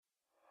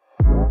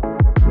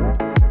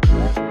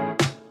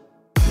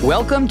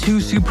Welcome to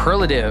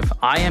Superlative.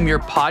 I am your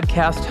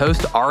podcast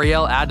host,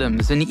 Ariel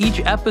Adams. In each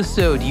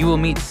episode, you will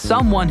meet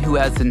someone who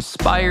has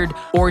inspired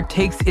or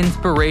takes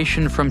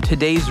inspiration from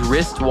today's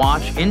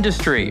wristwatch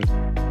industry.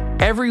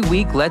 Every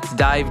week, let's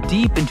dive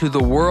deep into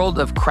the world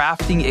of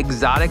crafting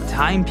exotic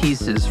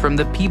timepieces, from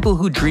the people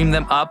who dream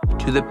them up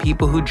to the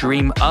people who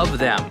dream of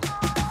them.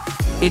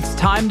 It's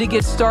time to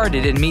get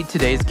started and meet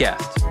today's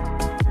guest.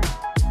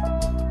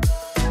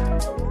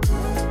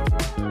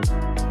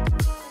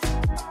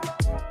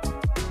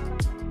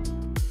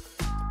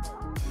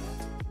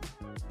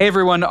 Hey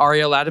everyone,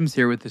 Ariel Adams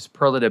here with the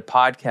Superlative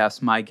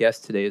Podcast. My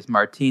guest today is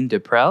Martine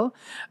Depresle.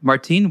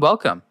 Martine,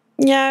 welcome.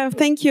 Yeah,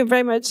 thank you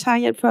very much,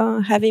 Ariel, for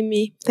having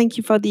me. Thank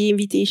you for the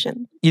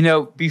invitation. You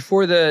know,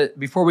 before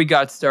we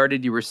got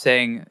started, you were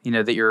saying,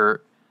 that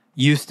you're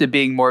used to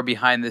being more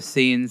behind the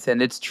scenes,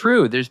 and it's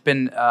true. There's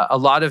been a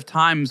lot of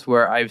times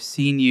where I've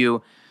seen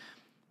you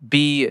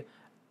be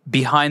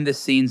behind the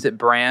scenes at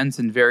brands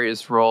in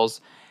various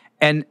roles,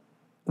 and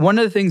one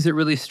of the things that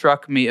really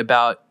struck me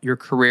about your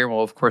career,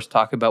 we'll of course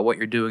talk about what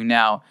you're doing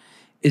now,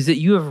 is that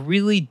you have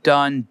really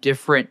done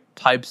different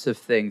types of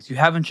things. You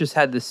haven't just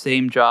had the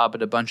same job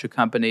at a bunch of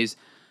companies,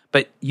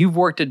 but you've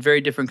worked at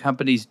very different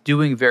companies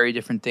doing very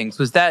different things.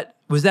 Was that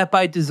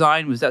by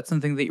design? Was that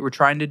something that you were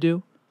trying to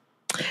do?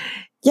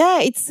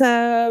 Yeah, it's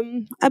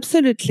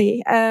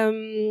absolutely.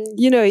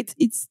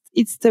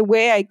 It's the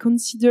way I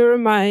consider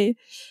my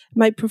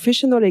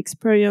professional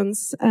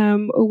experience.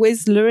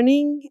 Always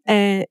learning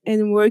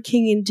and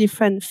working in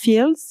different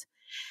fields.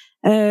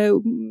 For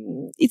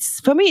me,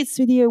 it's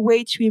really a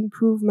way to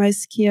improve my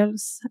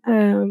skills.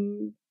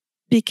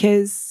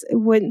 Because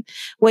when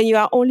you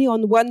are only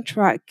on one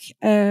track,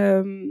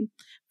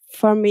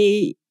 for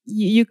me,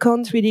 you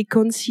can't really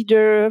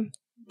consider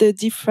the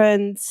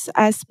different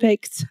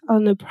aspects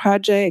on a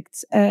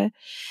project. The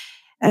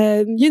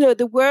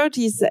world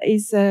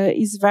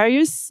is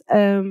various,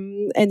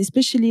 and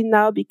especially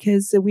now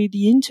because with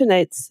the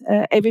internet,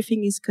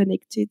 everything is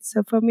connected.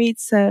 So for me,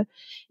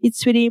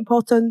 it's really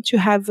important to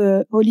have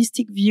a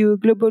holistic view, a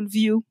global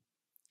view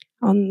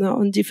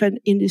on different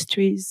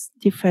industries,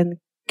 different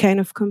kind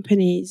of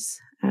companies.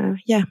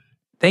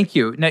 Thank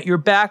you. Now, your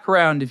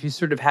background, if you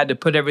sort of had to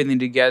put everything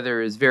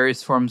together, is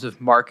various forms of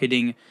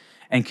marketing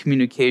and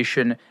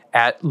communication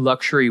at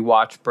luxury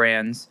watch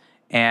brands.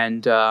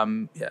 And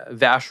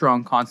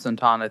Vacheron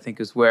Constantin, I think,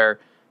 is where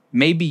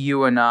maybe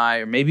you and I,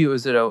 or maybe it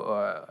was at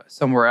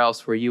somewhere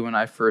else where you and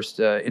I first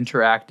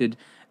interacted.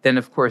 Then,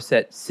 of course,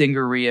 at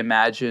Singer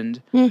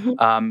Reimagined.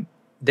 Mm-hmm.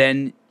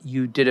 Then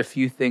you did a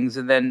few things.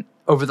 And then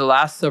over the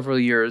last several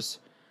years,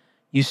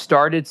 you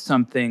started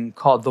something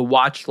called the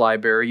Watch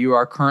Library. You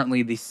are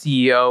currently the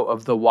CEO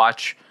of the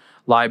Watch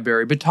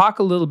Library. But talk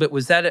a little bit,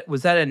 was that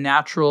a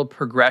natural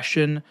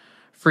progression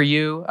for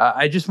you?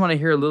 I just want to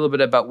hear a little bit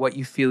about what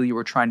you feel you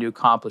were trying to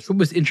accomplish. What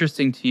was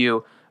interesting to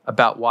you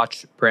about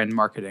watch brand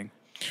marketing?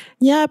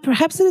 Yeah,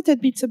 perhaps a little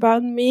bit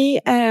about me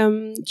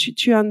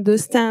to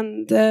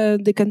understand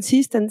the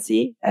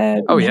consistency.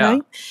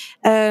 I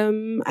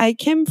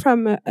came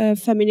from a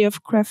family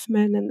of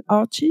craftsmen and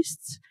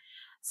artists.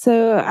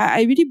 So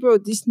I really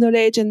brought this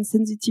knowledge and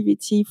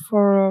sensitivity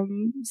for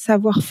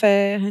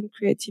savoir-faire and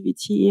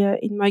creativity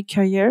in my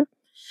career.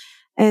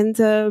 And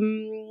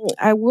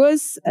I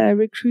was a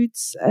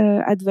recruit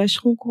at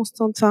Vacheron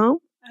Constantin.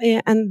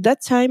 And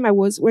that time I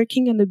was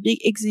working on a big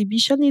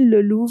exhibition in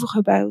Le Louvre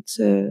about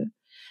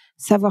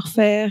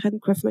savoir-faire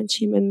and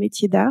craftsmanship and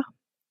métier d'art.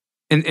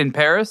 In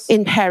Paris?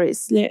 In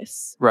Paris,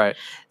 yes. Right.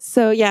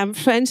 So, yeah, I'm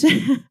French.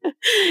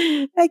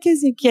 I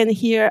guess you can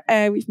hear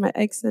with my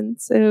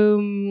accent. So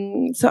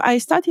I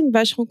started in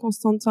Vacheron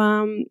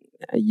Constantin,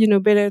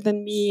 better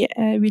than me,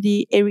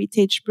 really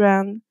heritage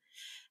brand.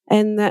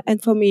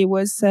 And for me, it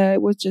was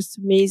just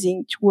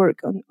amazing to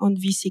work on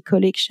VC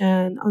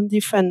collection, on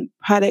different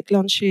product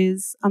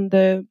launches, on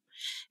the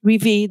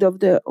reveal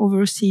of the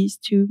overseas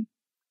too.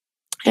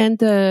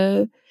 And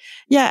I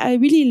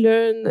really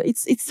learned.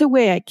 It's the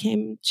way I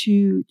came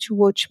to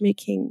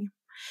watchmaking.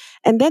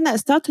 And then I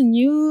started a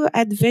new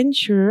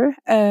adventure,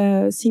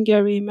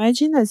 Singer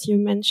Reimagined, as you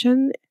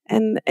mentioned.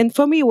 And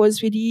for me, it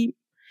was really,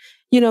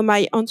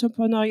 my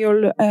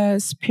entrepreneurial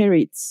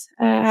spirit.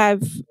 I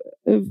have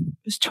a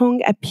strong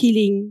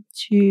appealing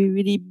to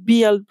really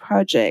build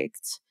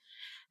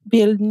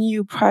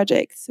new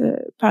projects,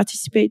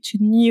 participate to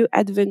new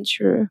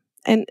adventure.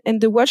 And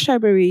the watch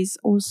library is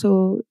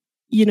also,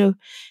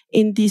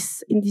 in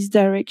this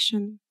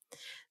direction.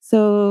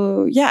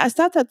 So, I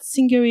started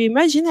Singer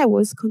Reimagined. I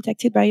was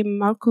contacted by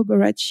Marco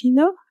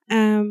Borracino.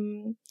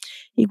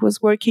 He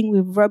was working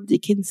with Rob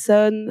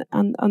Dickinson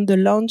on the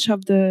launch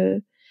of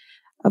the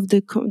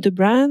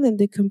brand and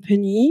the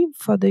company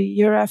for the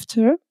year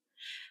after.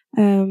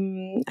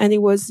 And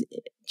it was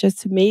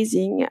just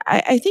amazing.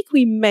 I think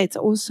we met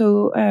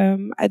also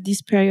at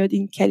this period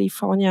in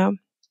California.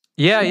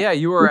 Yeah.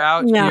 You were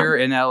out here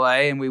in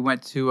LA, and we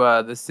went to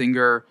the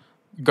Singer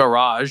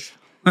garage.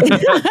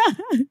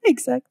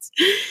 Exact.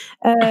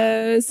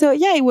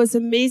 It was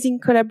amazing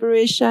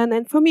collaboration.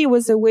 And for me, it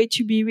was a way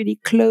to be really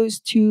close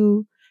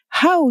to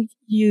how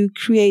you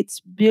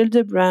build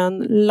a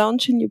brand,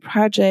 launch a new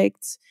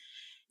project,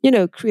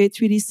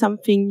 create really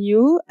something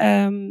new.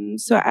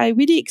 So I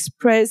really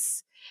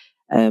express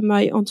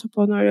my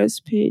entrepreneurial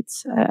spirit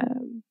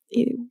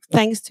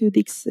thanks to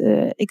this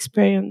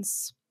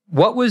experience.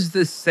 What was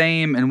the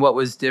same and what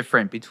was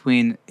different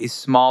between a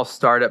small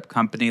startup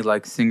company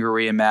like Singer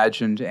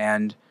Reimagined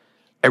and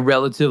a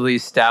relatively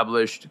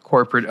established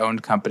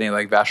corporate-owned company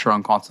like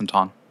Vacheron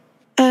Constantin?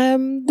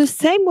 The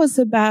same was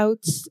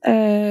about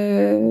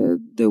the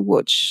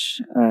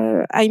watch.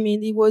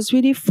 It was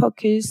really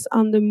focused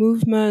on the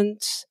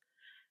movement,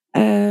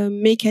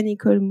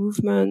 mechanical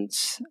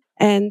movement,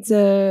 and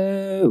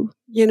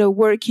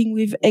working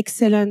with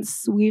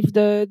excellence with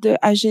the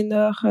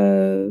Agenor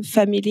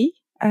family.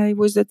 It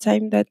was the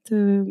time that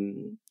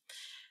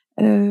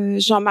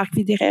Jean-Marc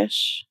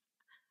Widererch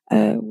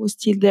was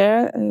still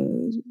there,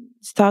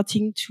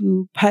 starting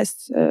to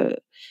pass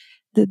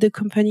the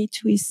company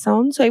to his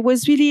son. So I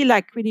was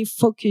really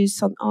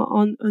focused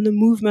on the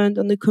movement,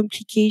 on the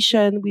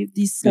complication with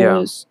this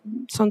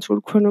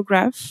central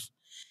chronograph.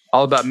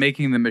 All about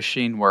making the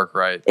machine work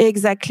right.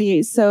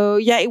 Exactly. So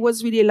yeah, it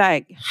was really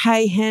like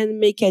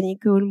high-end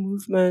mechanical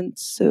movement.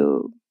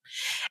 So,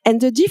 and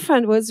the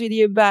difference was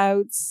really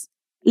about,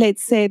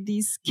 let's say,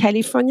 these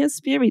California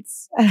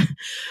spirits.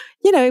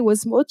 It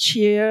was more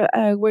cheer,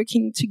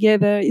 working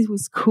together. It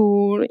was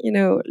cool,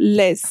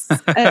 less.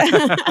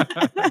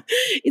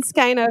 It's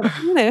kind of,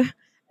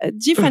 a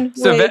different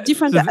way,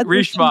 different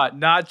Richemont,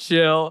 not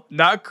chill,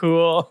 not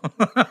cool.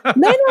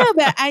 No,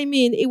 but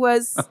it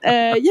was,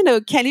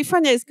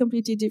 California is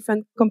completely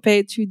different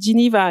compared to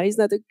Geneva. It's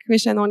not a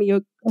question only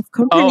of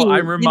company. Oh,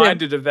 I'm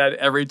reminded of that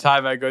every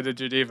time I go to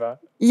Geneva.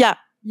 Yeah.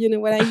 You know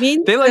what I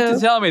mean? They like to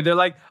tell me, they're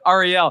like,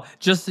 Ariel,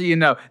 just so you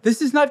know,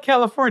 this is not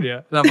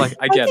California. And I'm like,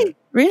 I get it.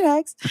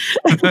 Relax.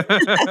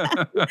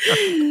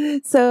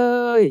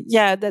 So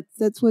yeah, that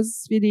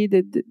was really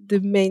the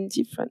main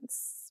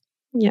difference.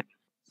 Yeah.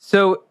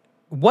 So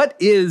what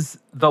is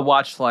the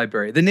Watch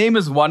Library? The name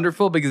is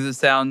wonderful because it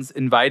sounds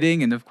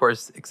inviting and, of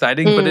course,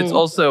 exciting, but it's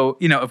also,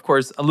 of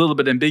course, a little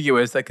bit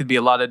ambiguous. That could be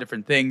a lot of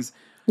different things.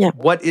 Yeah.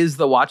 What is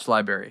the Watch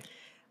Library?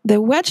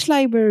 The Watch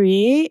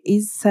Library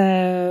is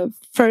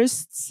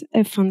first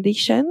a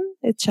foundation,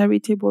 a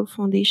charitable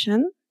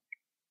foundation,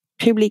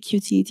 public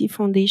utility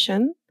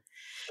foundation.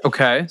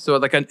 Okay. So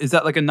is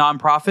that like a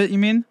nonprofit, you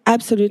mean?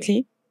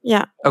 Absolutely.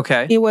 Yeah.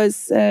 Okay. It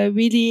was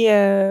really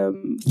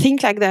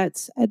think like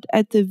that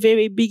at the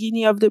very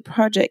beginning of the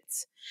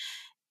project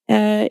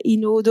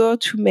in order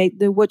to make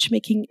the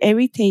watchmaking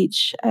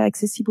heritage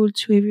accessible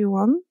to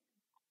everyone.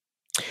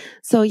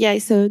 So yeah,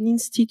 it's an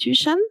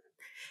institution.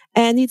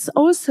 And it's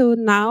also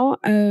now,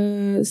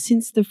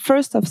 since the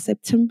 1st of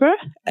September,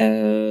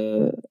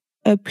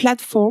 a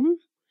platform,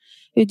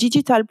 a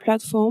digital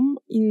platform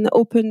in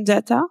open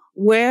data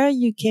where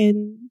you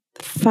can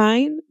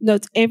find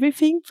not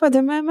everything for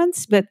the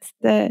moment, but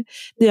the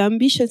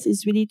ambition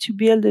is really to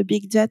build a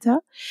big data.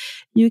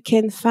 You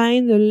can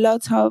find a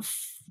lot of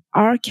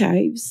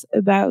archives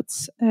about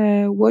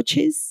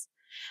watches,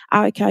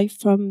 archive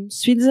from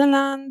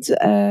Switzerland,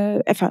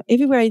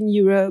 everywhere in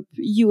Europe,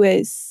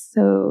 US.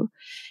 So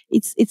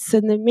it's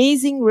an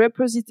amazing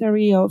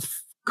repository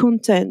of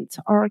content,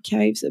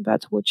 archives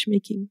about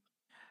watchmaking.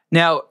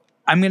 Now,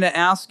 I'm going to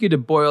ask you to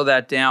boil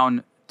that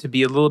down to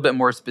be a little bit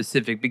more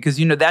specific because,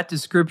 that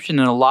description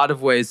in a lot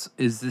of ways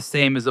is the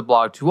same as a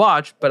blog to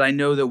watch, but I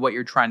know that what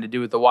you're trying to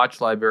do with the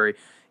Watch Library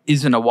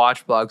isn't a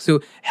watch blog. So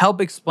help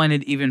explain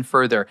it even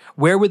further.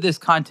 Where would this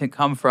content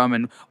come from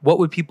and what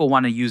would people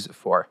want to use it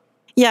for?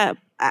 Yeah,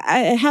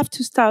 I have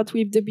to start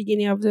with the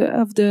beginning of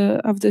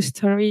the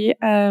story.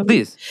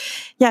 Please.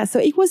 Yeah, so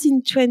it was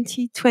in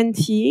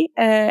 2020.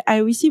 I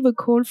received a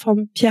call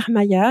from Pierre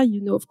Maillard.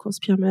 Of course,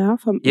 Pierre Maillard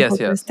from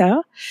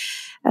Horological.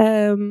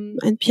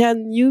 And Pierre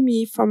knew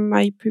me from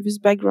my previous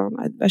background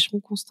at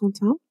Vacheron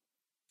Constantin.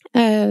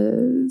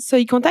 So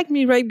he contacted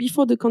me right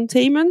before the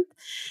containment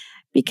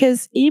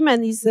because him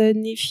and his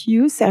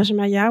nephew, Serge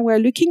Maillard, were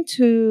looking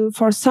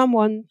for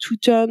someone to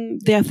turn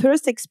their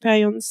first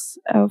experience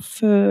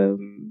of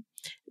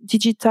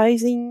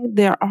digitizing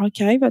their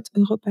archive at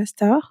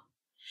Europastar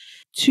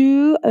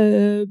to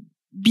a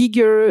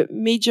bigger,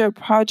 major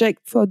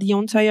project for the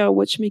entire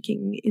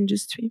watchmaking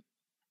industry.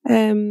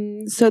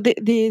 So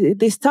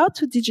they start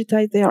to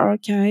digitize their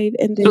archive.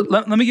 And then, so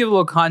let me give a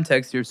little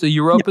context here. So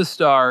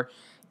Europastar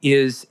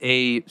is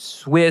a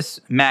Swiss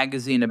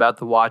magazine about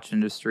the watch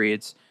industry.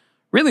 It's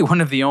really one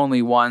of the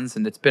only ones,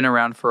 and it's been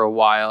around for a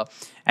while.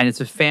 And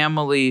it's a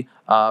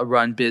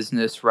family-run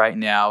business right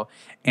now.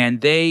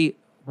 And they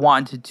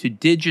wanted to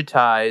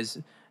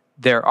digitize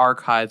their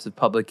archives of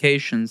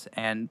publications.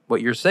 And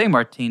what you're saying,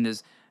 Martine,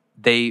 is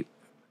they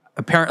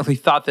apparently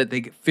thought that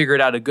they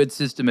figured out a good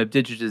system of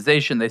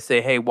digitization. They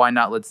say, hey, why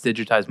not? Let's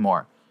digitize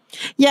more.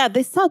 Yeah,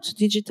 they start to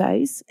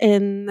digitize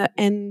and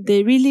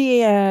they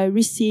really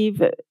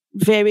receive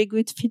very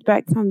good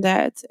feedback from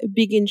that, a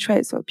big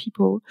interest of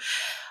people.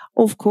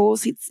 Of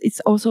course, it's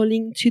also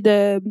linked to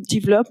the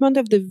development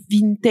of the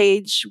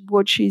vintage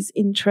watches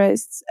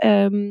interests.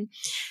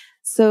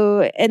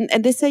 So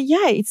and they say,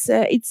 yeah, it's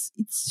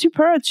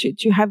super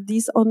to have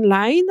this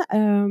online.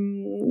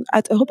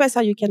 At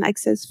Europasar you can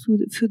access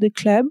through the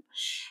club,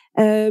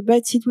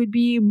 but it would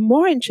be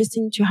more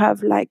interesting to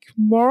have like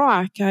more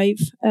archive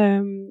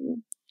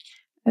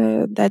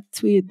that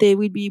they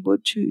will be able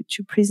to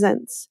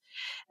present.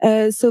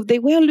 So they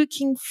were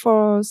looking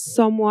for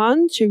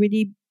someone to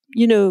really,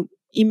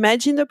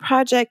 imagine the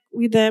project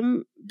with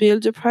them,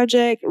 build the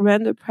project,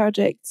 run the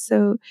project.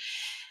 So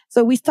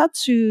we start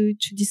to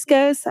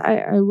discuss.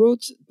 I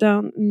wrote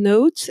down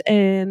notes,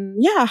 and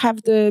I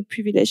have the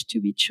privilege to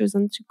be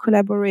chosen to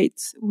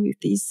collaborate with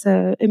these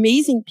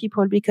amazing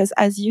people because,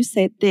 as you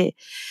said, I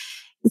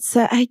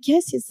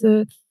guess it's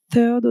the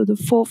third or the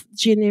fourth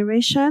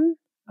generation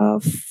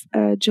of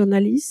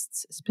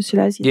journalists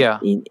specialized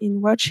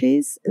in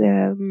watches.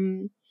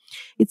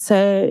 It's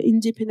a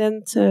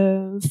independent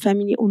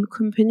family-owned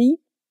company,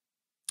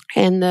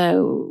 and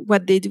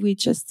what they do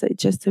is just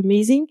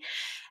amazing.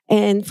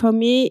 And for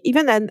me,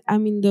 even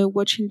I'm in the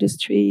watch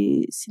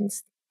industry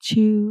since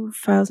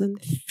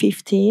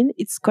 2015,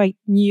 it's quite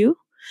new.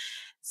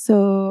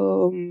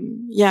 So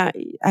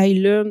I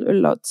learned a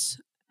lot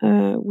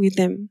with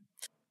them.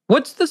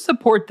 What's the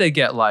support they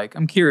get like?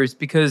 I'm curious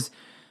because,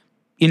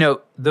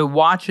 the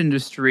watch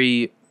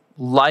industry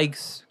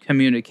likes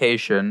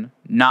communication,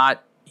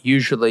 not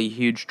usually a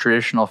huge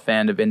traditional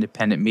fan of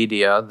independent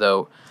media,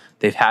 though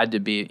they've had to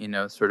be,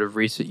 sort of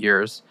recent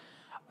years.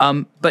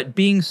 But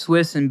being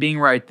Swiss and being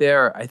right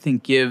there, I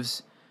think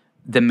gives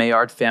the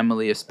Maillard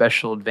family a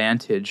special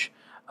advantage.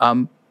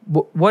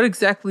 What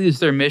exactly is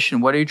their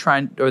mission? What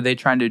are they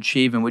trying to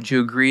achieve? And would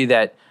you agree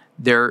that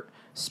their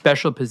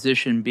special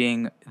position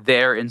being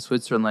there in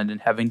Switzerland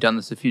and having done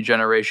this a few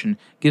generations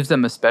gives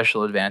them a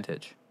special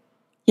advantage?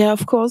 Yeah,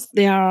 of course.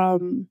 They are,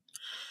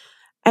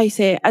 I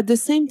say, at the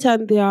same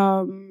time, they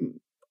are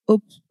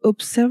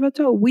observer,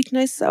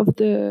 witness of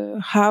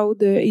how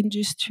the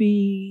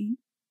industry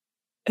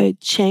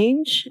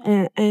change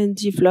and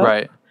develop.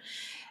 Right.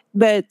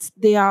 But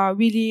they are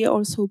really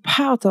also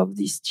part of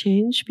this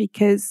change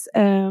because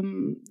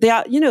they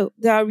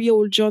are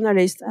real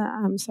journalists.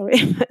 I'm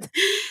sorry, but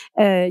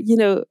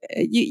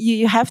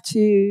you have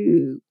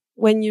to,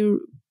 when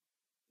you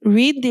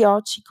read the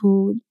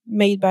article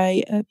made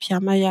by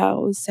Pierre Maillard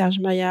or Serge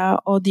Maillard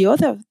or the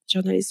other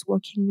journalists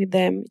working with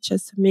them. It's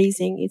just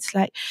amazing. It's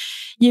like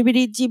you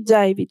really deep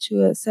dive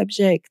into a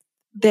subject.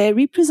 They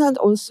represent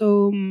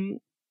also,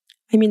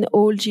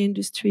 all the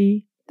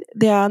industry.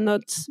 They are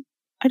not,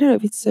 I don't know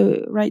if it's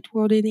the right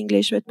word in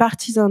English, but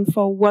partisan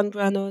for one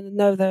brand or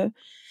another.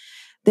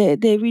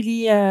 They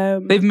really...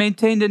 They've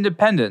maintained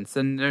independence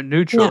and they're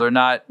neutral. They're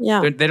not,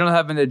 they don't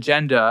have an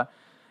agenda,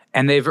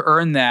 and they've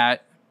earned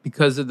that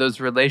because of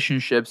those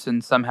relationships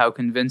and somehow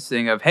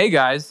convincing of, hey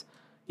guys,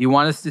 you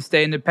want us to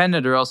stay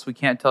independent or else we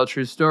can't tell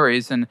true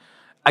stories. And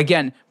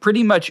again,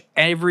 pretty much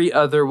every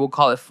other, we'll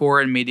call it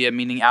foreign media,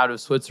 meaning out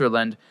of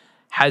Switzerland,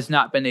 has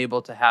not been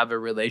able to have a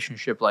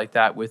relationship like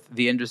that with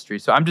the industry.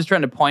 So I'm just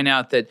trying to point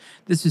out that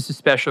this is a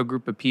special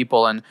group of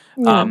people. And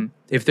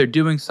if they're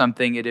doing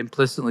something, it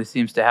implicitly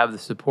seems to have the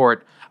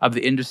support of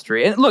the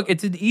industry. And look,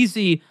 it's an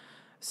easy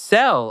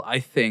sell, I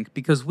think,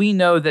 because we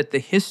know that the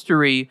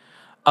history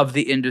of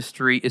the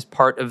industry is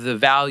part of the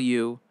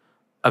value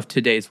of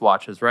today's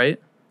watches,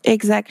 right?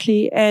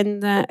 Exactly.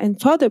 And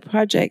for the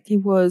project,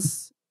 it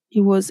was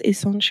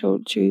essential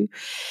to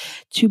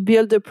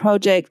build the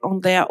project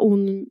on their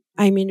own,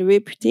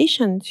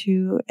 reputation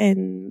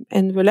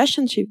and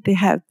relationship they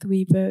had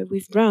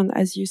with brand,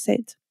 as you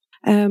said.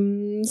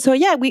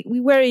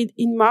 We were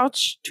in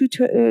March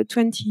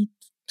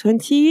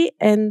 2020,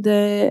 and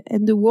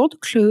the world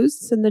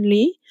closed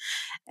suddenly.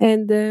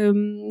 And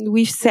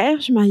with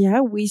Serge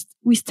Maillard,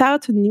 we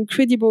start an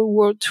incredible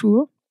world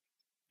tour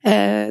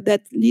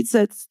that leads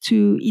us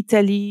to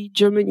Italy,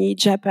 Germany,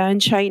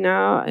 Japan,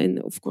 China, and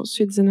of course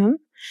Switzerland.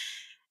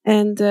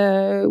 And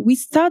we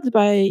start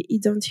by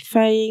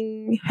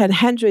identifying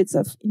hundreds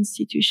of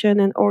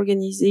institutions and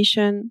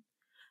organizations,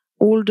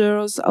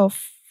 holders of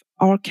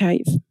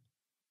archive,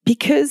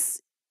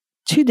 because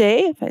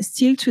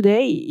still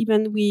today,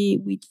 even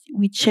we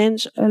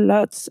change a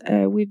lot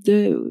with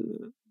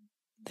the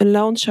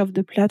launch of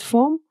the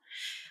platform.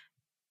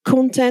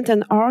 Content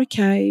and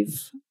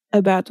archive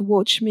about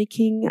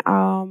watchmaking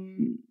are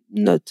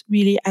not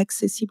really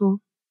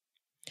accessible,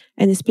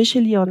 and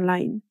especially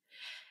online.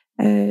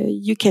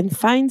 You can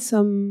find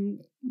some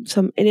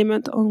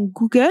element on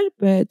Google,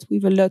 but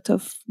with a lot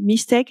of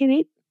mistake in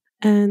it,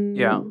 and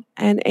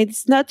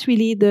it's not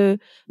really the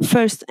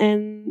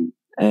first-hand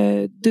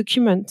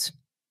document.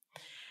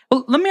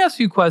 Well, let me ask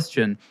you a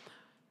question.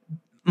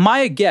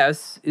 My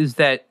guess is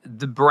that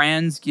the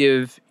brands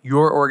give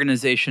your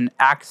organization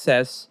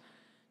access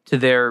to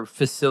their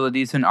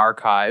facilities and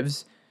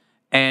archives,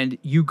 and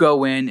you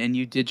go in and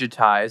you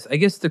digitize. I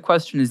guess the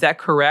question, is that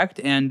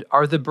correct? And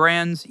are the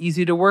brands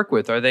easy to work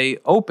with? Are they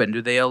open?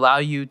 Do they allow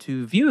you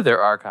to view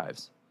their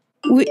archives?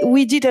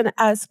 We didn't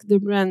ask the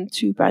brand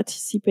to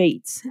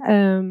participate.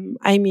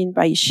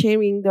 By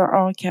sharing their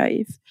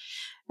archive.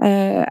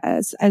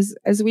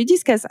 As we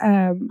discussed,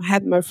 I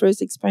had my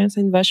first experience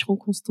in Vacheron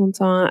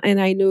Constantin,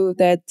 and I know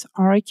that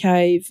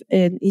archive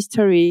and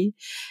history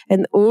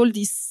and all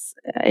these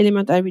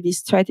elements are really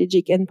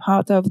strategic and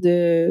part of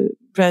the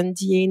brand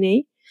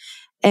DNA.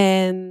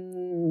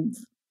 And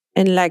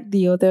like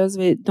the others,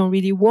 we don't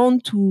really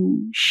want to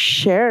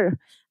share.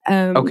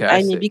 Okay,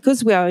 I see.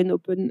 Because we are an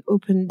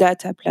open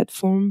data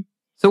platform.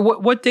 So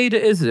what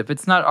data is it? If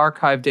it's not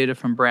archive data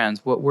from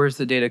brands, where's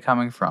the data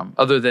coming from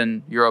other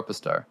than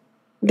Europostar?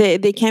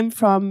 They came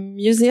from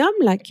museum,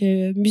 like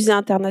Musée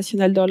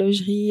International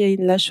d'Horlogerie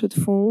in La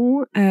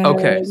Chaux-de-Fonds.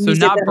 Okay, so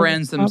not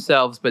brands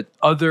themselves, but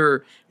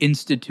other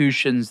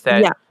institutions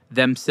that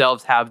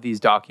themselves have these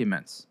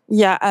documents.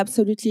 Yeah,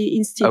 absolutely.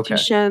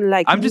 Institution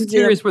like I'm just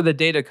curious where the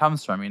data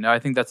comes from. I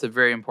think that's a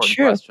very important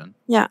question.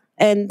 Yeah,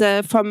 and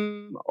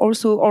from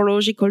also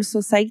Horological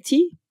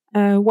Society.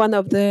 One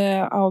of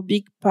our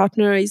big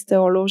partner is the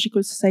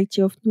Horological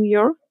Society of New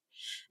York.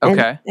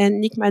 Okay.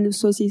 And Nick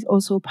Manussos is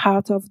also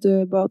part of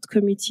the board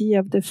committee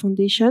of the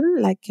foundation,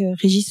 like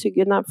Régis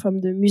Huguenin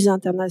from the Musée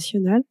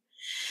International.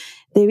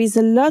 There is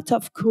a lot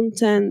of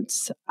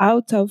content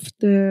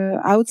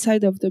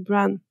outside of the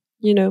brand,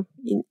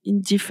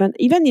 in different,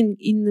 even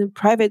in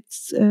private,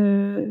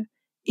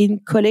 in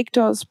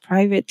collectors'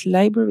 private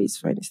libraries,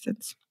 for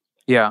instance.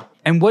 Yeah.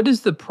 And what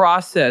is the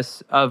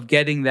process of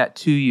getting that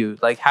to you?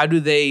 Like, how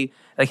does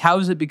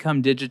it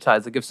become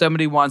digitized? Like, if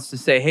somebody wants to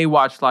say, hey,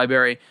 Watch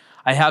Library,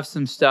 I have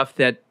some stuff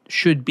that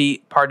should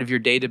be part of your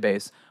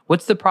database.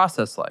 What's the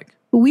process like?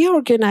 We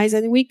organize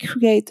and we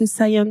create a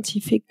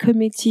scientific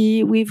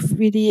committee with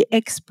really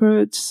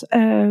experts,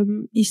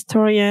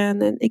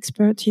 historian and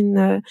expert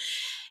in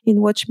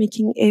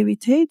watchmaking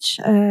heritage.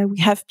 We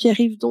have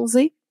Pierre-Yves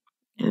Donzé.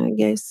 I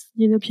guess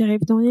you know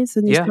Pierre-Yves Donzé. He's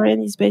an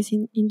historian. He's based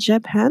in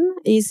Japan.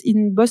 He's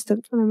in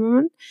Boston for the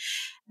moment.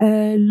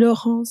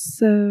 Laurence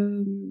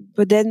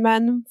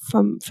Bodenman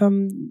from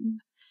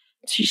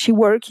she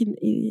works in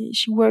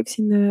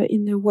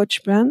a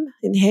watch brand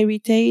in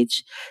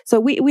heritage. So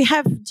we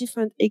have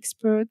different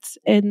experts,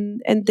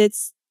 and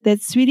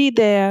that's really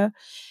their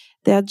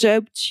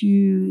job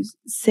to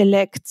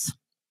select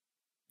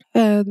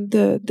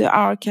the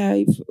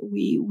archive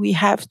we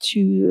have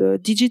to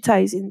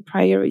digitize in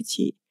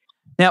priority.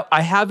 Now,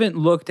 I haven't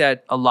looked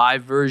at a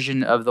live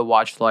version of the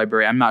Watch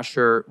Library. I'm not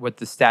sure what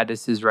the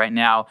status is right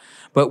now,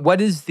 but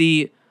what is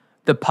the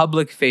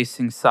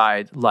public-facing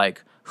side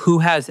like? Who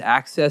has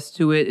access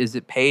to it? Is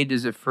it paid?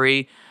 Is it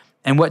free?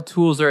 And what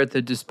tools are at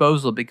the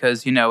disposal?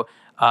 Because,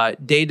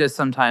 data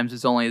sometimes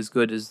is only as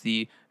good as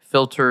the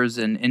filters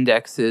and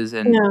indexes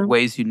and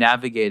ways you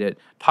navigate it.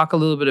 Talk a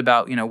little bit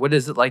about, what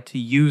is it like to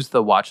use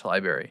the Watch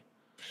Library?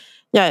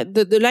 Yeah,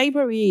 the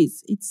library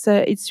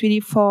it's really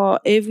for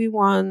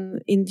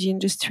everyone in the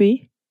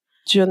industry,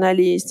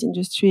 journalists,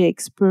 industry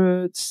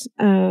experts,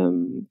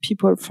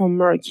 people from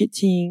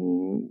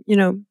marketing,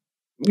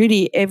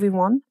 really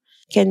everyone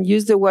can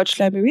use the Watch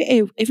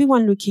Library.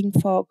 Everyone looking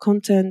for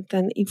content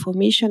and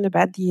information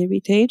about the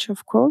heritage,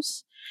 of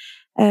course,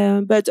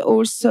 but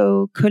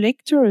also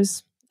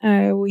collectors.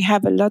 We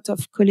have a lot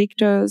of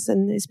collectors,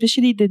 and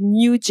especially the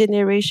new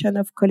generation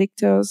of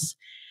collectors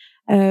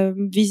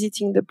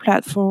visiting the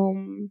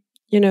platform,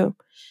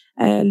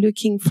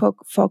 looking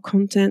for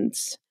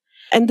content.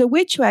 And the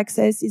way to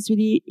access is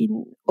really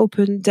in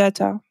open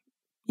data.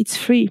 It's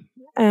free.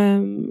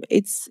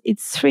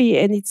 It's free,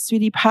 and it's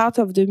really part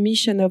of the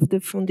mission of the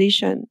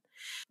foundation.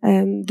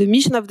 The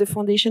mission of the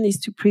foundation is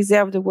to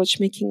preserve the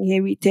watchmaking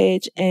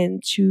heritage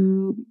and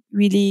to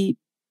really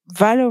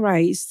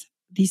valorize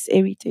this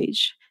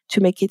heritage,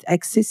 to make it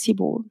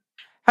accessible.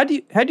 How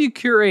do you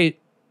curate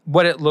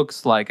what it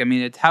looks like? I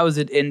mean, how is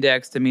it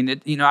indexed? I mean,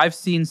 I've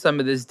seen some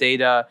of this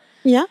data.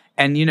 Yeah.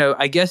 And,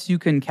 I guess you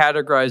can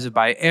categorize it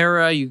by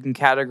era, you can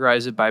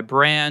categorize it by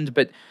brand,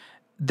 but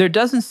there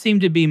doesn't seem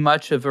to be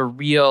much of a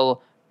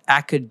real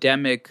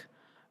academic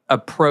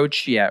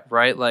approach yet,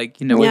 right? Like,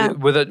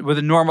 with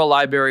a normal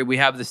library, we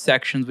have the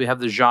sections, we have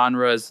the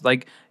genres.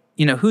 Like,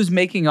 who's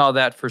making all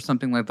that for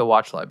something like the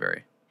Watch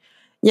Library?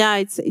 Yeah,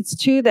 it's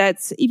true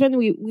that even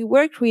we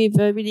work with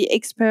a really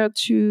expert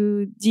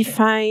to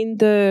define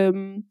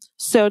the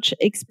search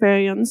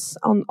experience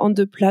on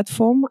the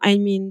platform. I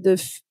mean,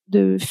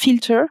 the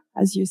filter,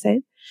 as you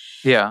said.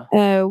 Yeah.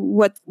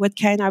 What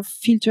kind of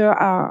filter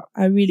are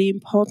really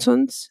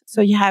important?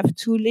 So you have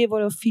two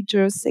level of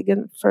filters: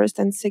 first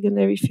and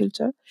secondary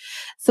filter.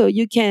 So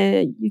you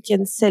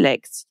can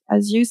select,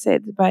 as you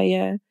said,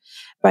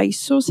 by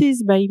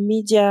sources, by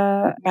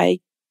media, by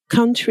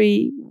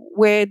country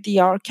where the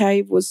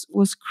archive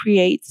was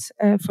created.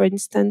 For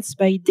instance,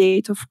 by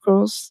date, of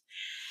course.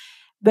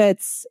 But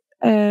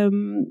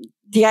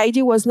the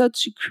idea was not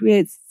to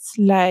create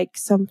like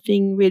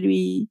something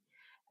really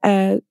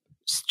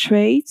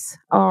straight.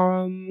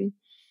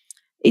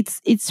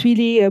 It's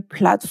really a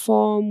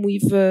platform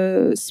with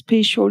a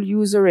special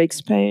user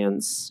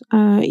experience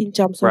in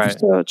terms of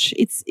search.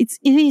 It's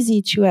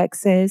easy to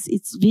access.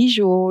 It's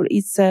visual.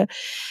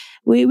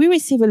 We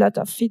receive a lot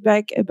of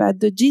feedback about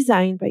the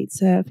design by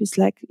itself. It's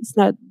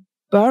not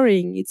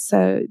boring. It's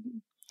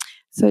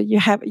So you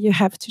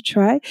have to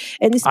try,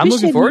 and I'm looking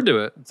especially forward to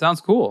it. It sounds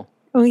cool.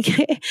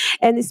 okay,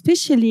 and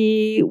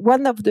especially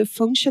one of the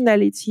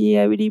functionality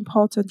really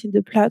important in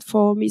the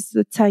platform is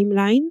the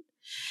timeline.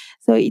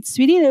 So it's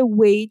really a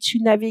way to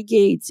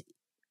navigate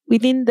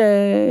within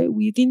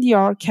the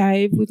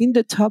archive, within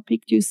the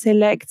topic you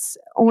select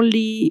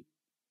only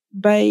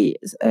by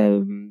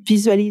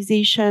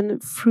visualization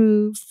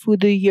through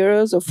the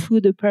years or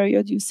through the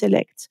period you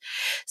select.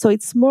 So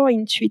it's more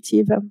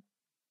intuitive.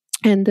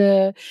 And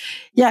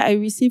I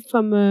received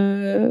from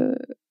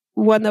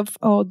one of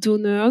our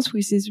donors,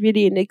 which is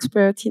really an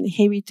expert in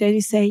heritage.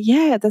 He said,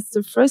 "Yeah, that's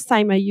the first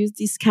time I use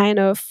this kind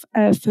of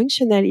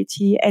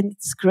functionality, and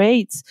it's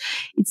great.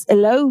 It's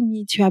allowed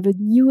me to have a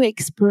new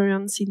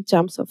experience in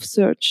terms of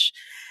search,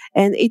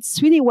 and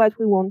it's really what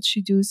we want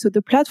to do. So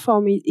the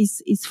platform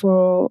is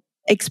for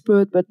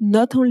expert, but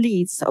not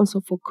only, it's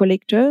also for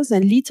collectors,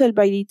 and little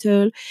by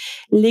little,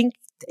 linked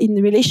in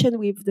relation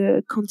with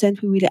the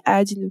content we will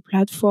add in the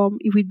platform,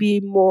 it will be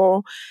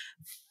more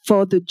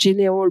for the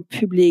general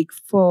public,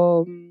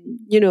 for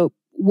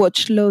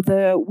watch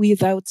leather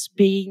without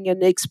being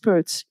an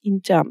expert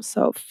in terms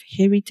of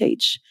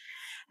heritage,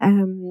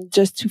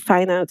 just to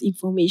find out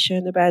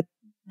information about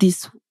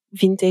this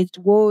vintage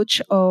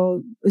watch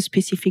or a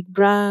specific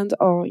brand,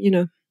 or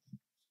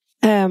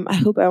I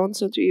hope I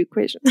answered your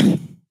question.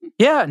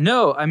 Yeah,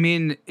 no, I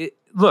mean,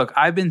 look,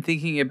 I've been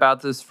thinking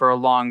about this for a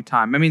long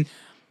time. I mean,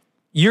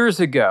 years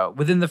ago,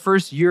 within the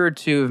first year or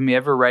two of me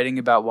ever writing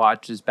about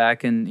watches,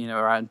 back in,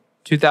 around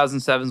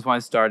 2007 is when I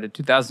started.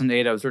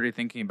 2008, I was already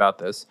thinking about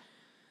this.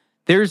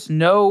 There's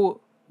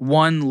no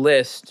one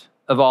list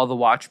of all the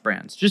watch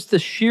brands. Just the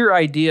sheer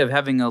idea of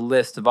having a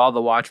list of all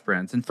the watch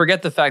brands, and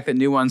forget the fact that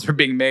new ones are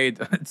being made,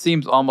 it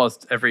seems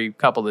almost every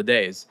couple of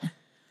days.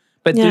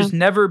 But there's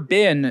never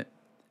been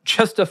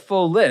just a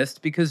full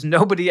list, because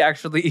nobody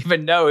actually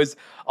even knows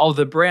all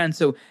the brands.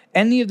 So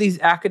any of these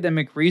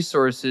academic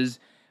resources,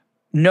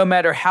 no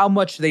matter how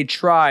much they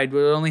tried,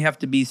 would only have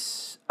to be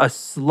a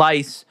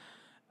slice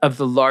of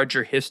the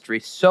larger history.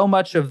 So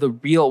much of the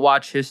real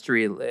watch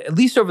history, at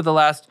least over the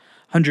last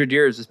 100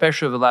 years,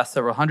 especially over the last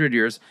several hundred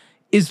years,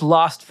 is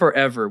lost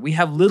forever. We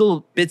have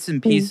little bits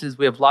and pieces.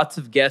 We have lots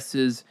of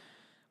guesses.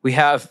 We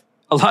have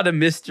a lot of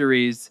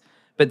mysteries.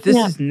 But this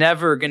is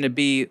never going to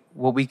be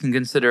what we can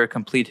consider a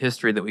complete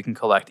history that we can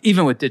collect,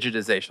 even with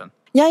digitization.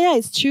 Yeah,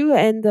 it's true.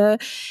 And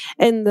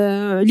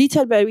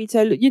little by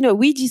little,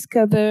 we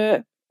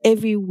discover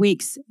every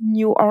week's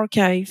new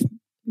archive,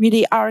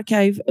 really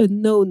archive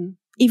unknown,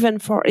 even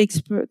for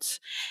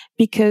experts,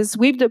 because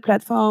with the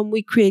platform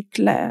we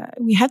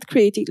had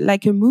created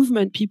like a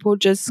movement. People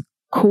just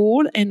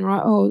call and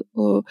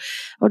or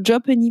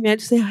drop an email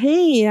to say,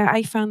 "Hey,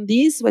 I found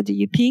this. What do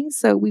you think?"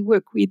 So we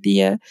work with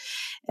the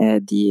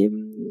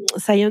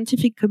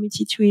scientific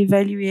committee to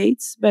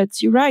evaluate.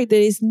 But you're right,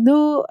 there's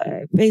no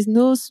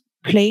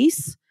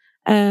place.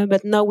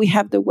 But now we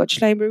have the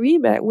watch library,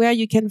 but where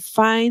you can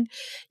find,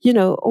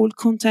 all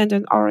content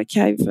and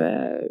archive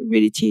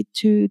related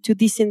to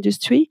this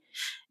industry.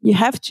 You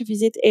have to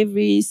visit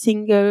every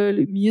single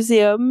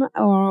museum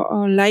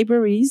or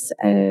libraries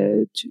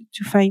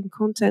to find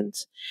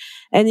content.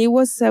 And it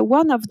was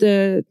one of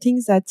the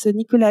things that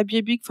Nicolas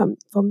Biebuc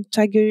from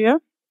Tagueria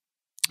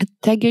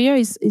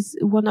is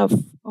one of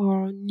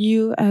our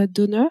new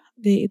donor.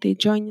 They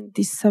joined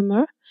this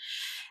summer,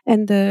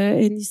 and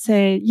he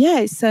said,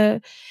 yes,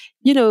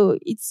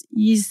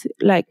 he's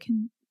like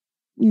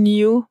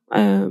new,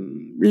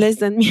 less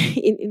than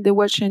me in the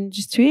watch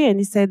industry, and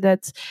he said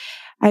that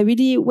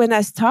when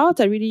I start,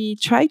 I really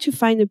try to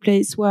find a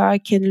place where I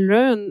can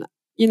learn,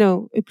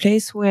 a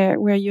place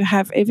where you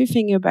have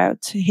everything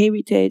about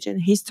heritage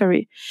and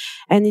history,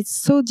 and it's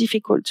so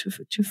difficult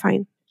to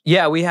find.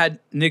 Yeah, we had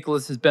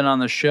Nicholas has been on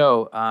the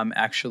show,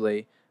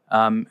 actually,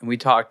 and we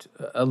talked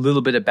a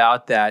little bit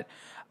about that.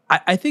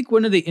 I think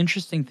one of the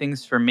interesting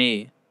things for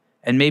me,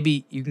 and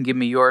maybe you can give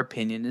me your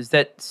opinion, is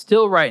that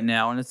still right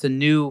now, and it's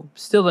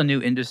still a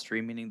new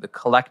industry, meaning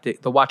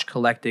the watch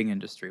collecting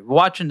industry. The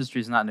watch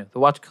industry is not new. The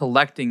watch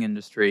collecting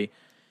industry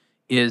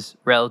is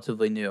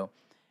relatively new.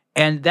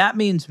 And that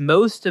means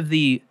most of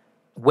the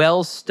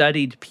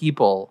well-studied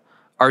people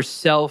are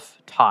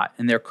self-taught,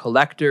 and they're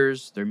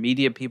collectors, they're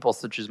media people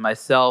such as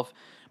myself,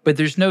 but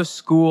there's no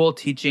school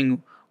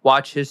teaching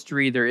watch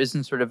history. There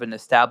isn't sort of an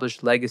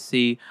established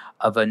legacy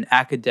of an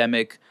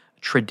academic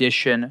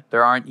tradition.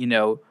 There aren't,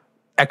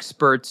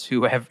 experts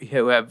who have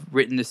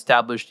written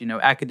established,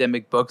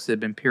 academic books that have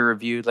been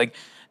peer-reviewed. Like,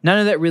 none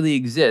of that really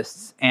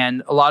exists.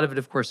 And a lot of it,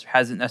 of course,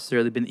 hasn't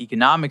necessarily been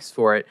economics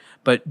for it.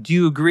 But do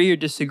you agree or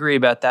disagree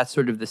about that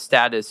sort of the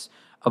status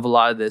of a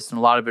lot of this? And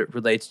a lot of it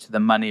relates to the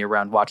money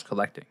around watch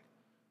collecting.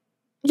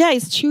 Yeah,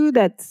 it's true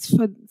that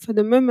for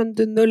the moment,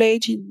 the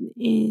knowledge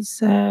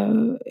is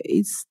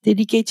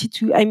dedicated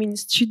to,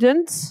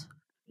 students,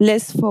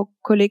 less for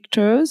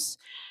collectors.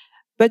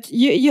 But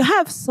you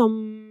have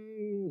some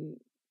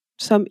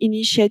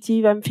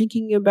initiative. I'm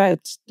thinking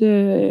about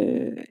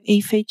the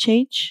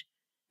FHH.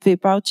 They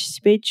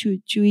participate to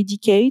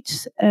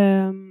educate.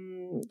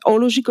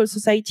 Horological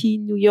Society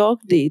in New York,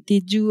 they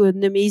do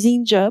an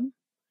amazing job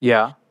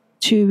Yeah.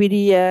 to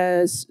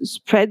really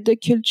spread the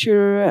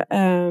culture.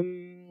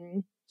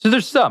 So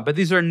there's some, but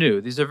these are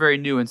new. These are very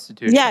new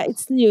institutions. Yeah,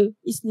 it's new.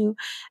 It's new.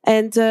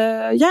 And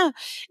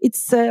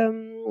it's,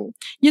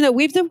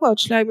 with the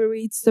Watch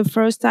Library, it's the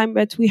first time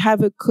that we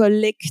have a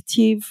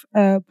collective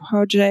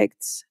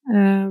project,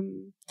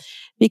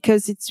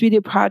 because it's really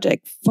a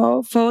project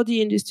for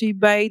the industry,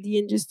 by the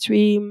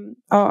industry,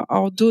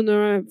 our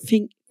donor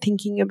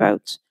thinking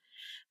about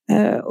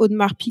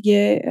Audemars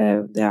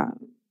Piguet.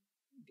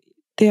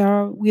 They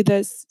are with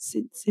us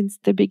since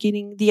the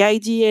beginning. The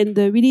idea and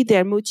really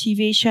their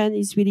motivation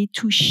is really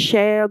to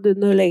share the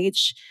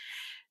knowledge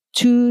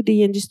to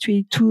the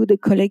industry, to the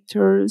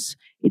collectors.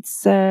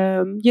 It's,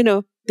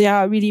 they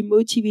are really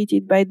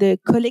motivated by the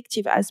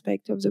collective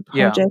aspect of the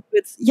project.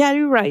 But yeah,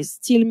 you're right.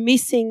 Still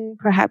missing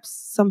perhaps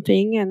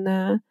something.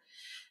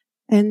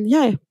 And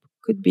yeah,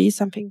 could be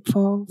something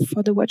for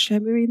the Watch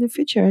Library in the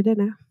future. I don't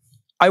know.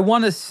 I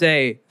want to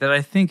say that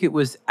I think it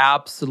was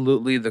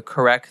absolutely the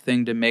correct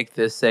thing to make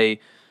this a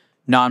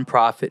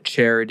nonprofit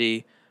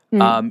charity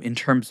in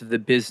terms of the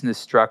business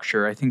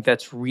structure. I think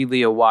that's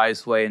really a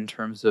wise way in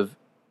terms of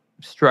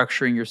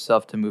structuring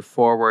yourself to move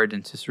forward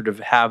and to sort of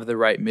have the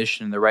right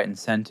mission and the right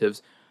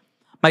incentives.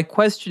 My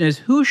question is,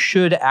 who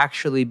should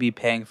actually be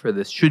paying for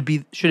this? Should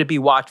it be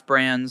watch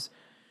brands?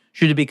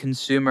 Should it be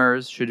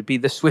consumers? Should it be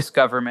the Swiss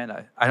government?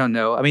 I don't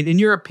know. I mean, in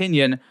your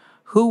opinion,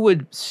 who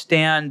would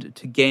stand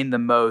to gain the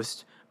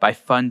most by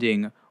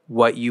funding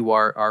what you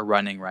are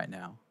running right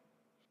now?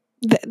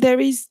 There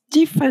is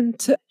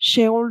different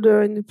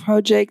shareholder in the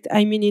project.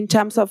 I mean, in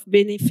terms of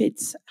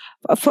benefits,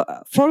 for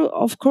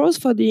of course,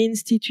 for the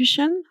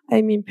institution,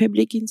 I mean,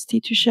 public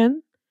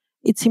institution,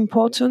 it's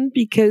important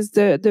because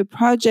the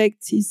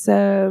project is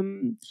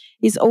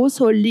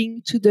also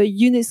linked to the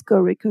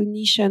UNESCO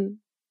recognition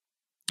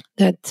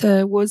that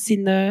was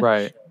in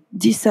Right.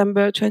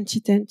 December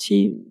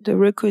 2020, the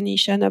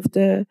recognition of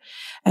the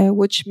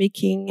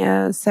watchmaking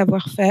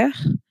savoir-faire.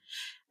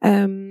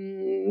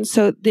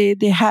 So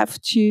they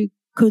have to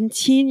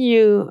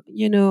continue,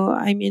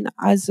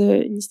 as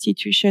an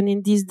institution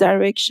in this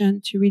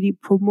direction to really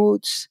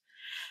promote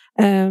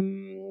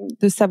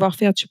the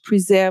savoir-faire, to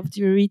preserve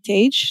the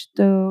heritage.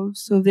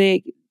 So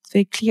they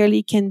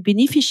clearly can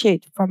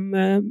benefit from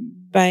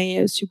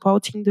by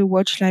supporting the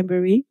Watch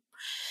Library.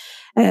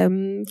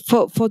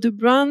 For the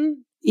brand,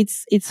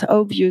 it's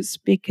obvious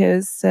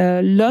because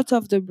a lot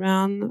of the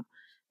brand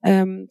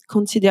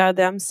consider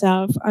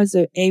themselves as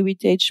a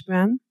heritage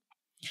brand.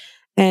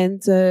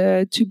 And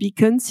to be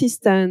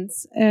consistent,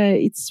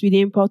 it's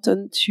really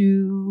important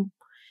to,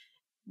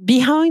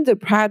 behind the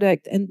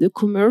product and the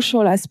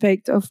commercial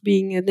aspect of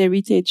being an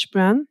heritage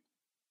brand,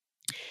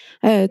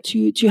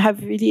 to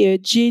have really a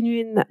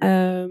genuine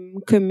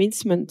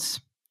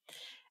commitment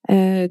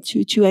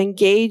to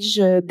engage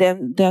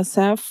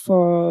themselves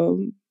for,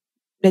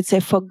 let's say,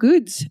 for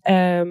good,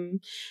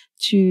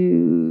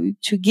 to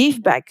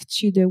give back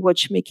to the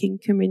watchmaking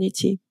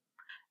community.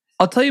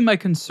 I'll tell you my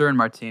concern,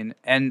 Martine,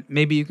 and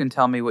maybe you can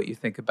tell me what you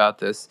think about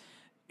this.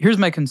 Here's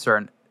my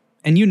concern,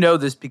 and you know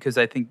this because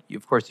I think,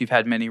 of course, you've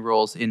had many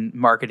roles in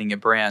marketing at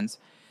brands.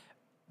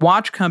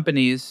 Watch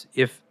companies,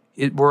 if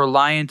it were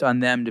reliant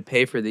on them to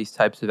pay for these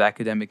types of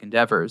academic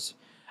endeavors,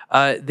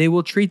 they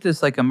will treat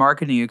this like a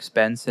marketing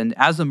expense. And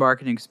as a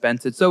marketing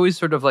expense, it's always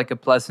sort of like a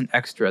pleasant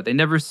extra. They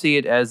never see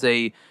it as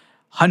a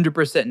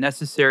 100%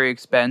 necessary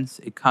expense.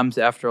 It comes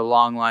after a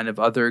long line of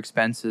other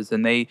expenses,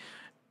 and they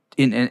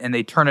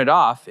turn it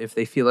off if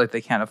they feel like they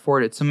can't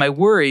afford it. So my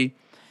worry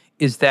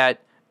is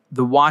that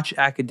the watch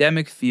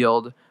academic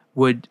field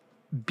would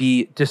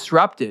be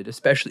disrupted,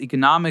 especially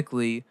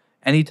economically,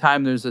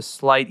 anytime there's a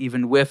slight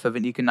even whiff of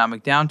an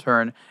economic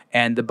downturn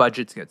and the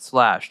budgets get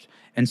slashed.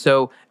 And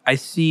so I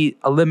see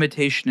a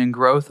limitation in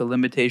growth, a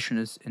limitation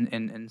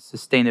in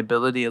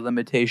sustainability, a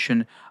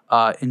limitation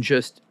in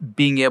just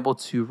being able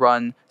to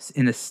run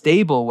in a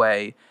stable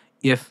way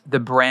if the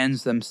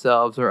brands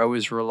themselves are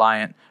always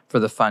reliant for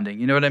the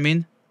funding. You know what I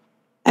mean?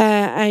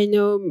 I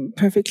know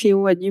perfectly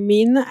what you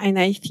mean. And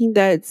I think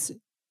that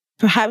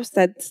perhaps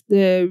that's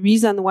the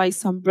reason why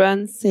some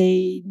brands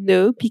say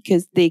no,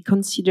 because they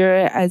consider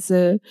it as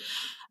a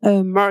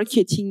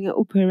marketing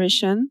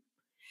operation.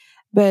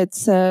 But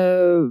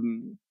for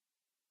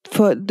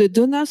the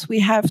donors we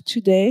have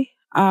today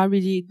are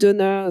really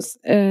donors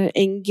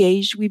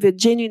engaged with a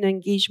genuine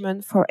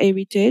engagement for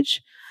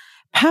heritage.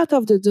 Part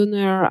of the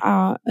donor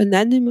are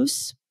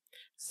anonymous.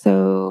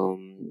 So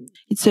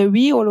it's a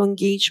real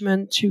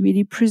engagement to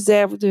really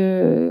preserve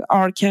the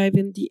archive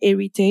and the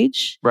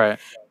heritage. Right.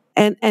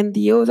 And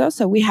the other,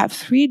 so we have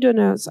 3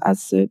 donors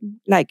as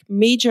like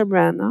major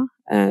brand.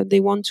 They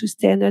want to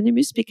stay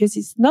anonymous because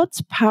it's not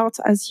part,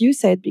 as you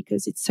said,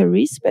 because it's a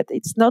risk, but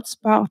it's not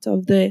part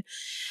of the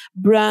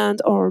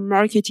brand or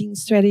marketing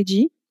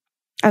strategy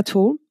at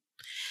all.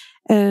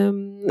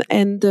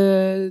 And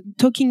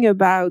talking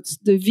about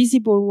the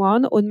visible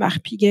one, Audemars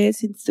Piguet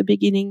since the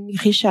beginning,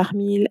 Richard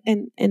Mille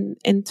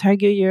and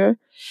Tiger,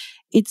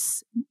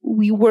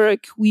 we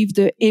work with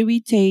the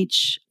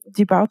heritage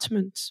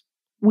department.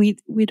 We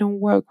don't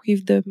work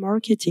with the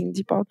marketing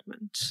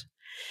department.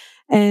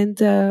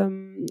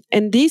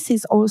 and this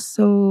is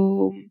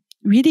also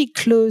really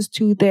close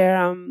to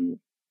their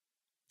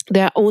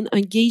own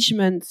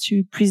engagement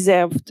to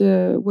preserve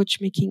the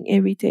watchmaking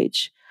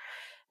heritage.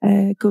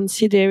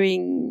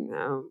 Considering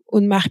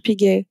Audemars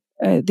Piguet,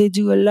 they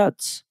do a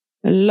lot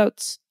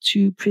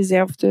to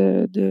preserve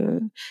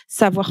the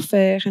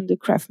savoir-faire and the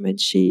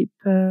craftsmanship,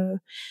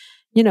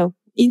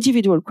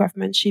 individual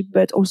craftsmanship,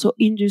 but also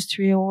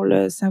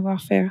industrial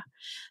savoir-faire.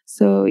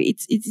 So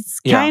it's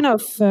kind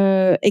of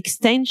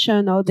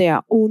extension of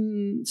their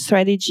own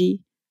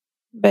strategy.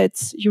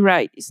 But you're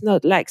right, it's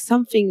not like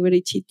something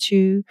related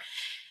to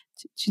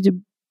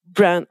the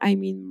brand. I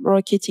mean,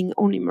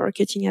 only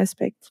marketing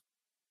aspect.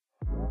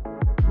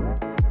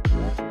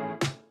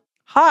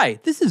 Hi,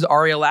 this is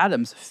Ariel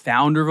Adams,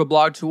 founder of A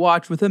Blog to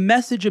Watch, with a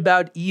message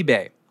about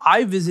eBay.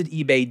 I visit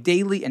eBay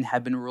daily and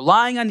have been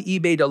relying on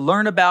eBay to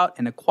learn about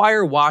and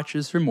acquire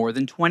watches for more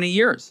than 20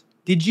 years.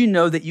 Did you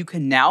know that you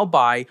can now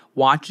buy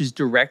watches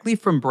directly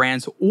from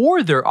brands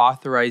or their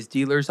authorized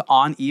dealers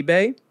on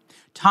eBay?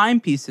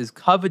 Timepieces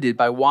coveted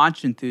by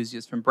watch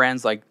enthusiasts from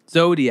brands like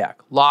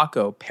Zodiac,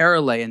 Laco,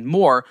 Depresle, and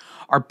more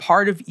are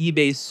part of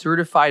eBay's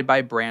Certified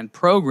by Brand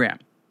program.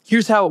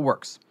 Here's how it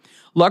works.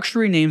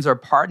 Luxury names are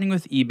partnering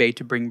with eBay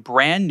to bring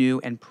brand new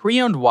and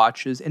pre-owned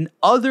watches and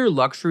other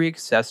luxury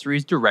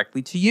accessories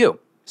directly to you.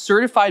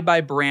 Certified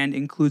by Brand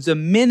includes a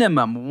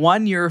minimum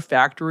 1-year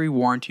factory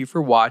warranty for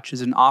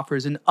watches and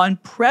offers an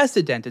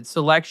unprecedented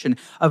selection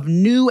of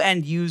new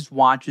and used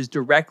watches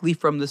directly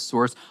from the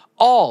source,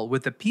 all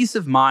with the peace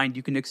of mind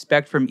you can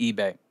expect from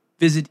eBay.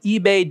 Visit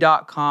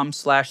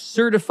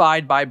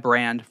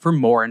ebay.com/certifiedbybrand for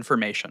more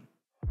information.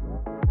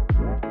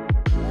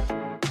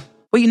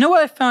 Well, you know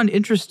what I found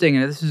interesting,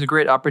 and this is a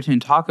great opportunity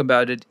to talk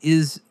about it,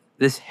 is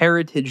this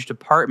heritage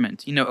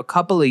department. You know, a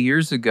couple of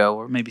years ago,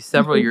 or maybe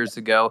several years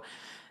ago,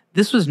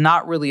 this was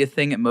not really a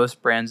thing at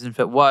most brands. And if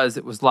it was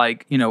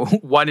like,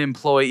 one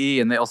employee,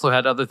 and they also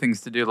had other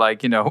things to do,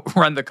 like,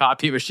 run the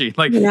copy machine.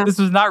 This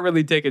was not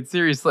really taken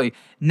seriously.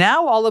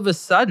 Now, all of a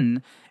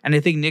sudden, and I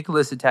think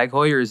Nicolas at Tag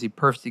Heuer is a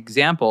perfect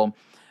example,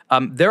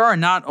 there are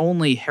not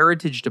only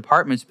heritage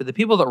departments, but the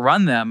people that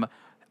run them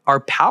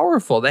are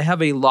powerful. They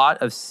have a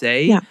lot of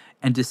say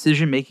and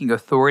decision-making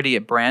authority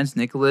at brands.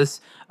 Nicolas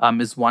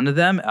is one of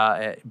them.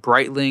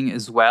 Breitling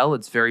as well.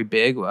 It's very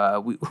big.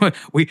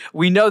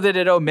 We know that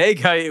at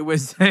Omega it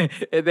was they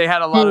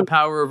had a lot of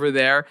power over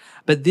there.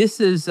 But this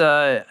is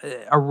a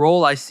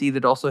role I see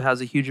that also has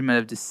a huge amount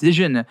of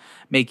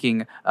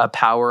decision-making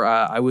power.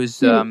 I was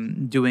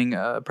doing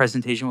a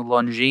presentation with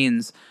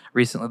Longines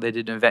recently. They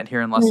did an event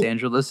here in Los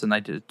Angeles, and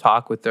I did a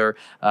talk with their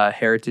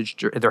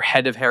their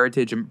head of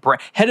heritage and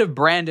head of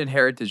brand and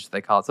heritage,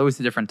 they call it. It's always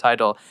a different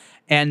title.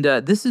 And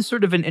this is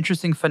sort of an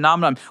interesting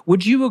phenomenon.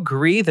 Would you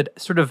agree that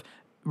sort of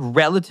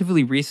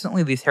relatively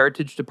recently these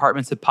heritage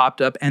departments have popped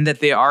up and that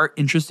they are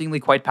interestingly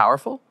quite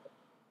powerful?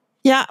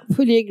 Yeah,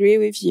 fully agree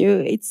with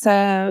you. It's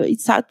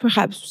hard,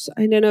 perhaps,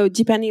 I don't know,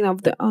 depending on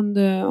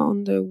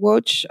the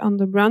watch, on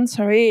the brand.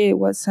 Sorry, it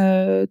was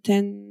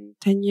 10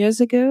 years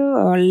ago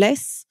or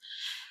less,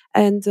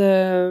 and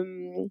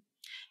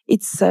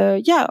it's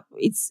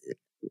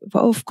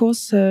of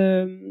course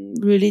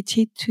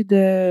related to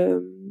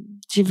the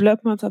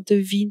development of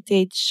the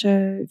vintage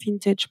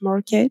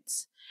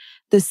markets,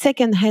 the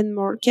second-hand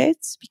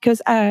markets,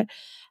 because I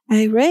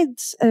read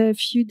a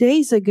few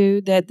days ago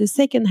that the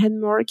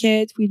second-hand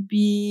market will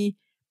be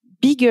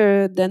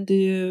bigger than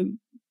the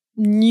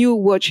new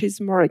watches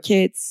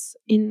markets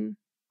in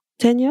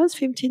 10 years,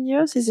 15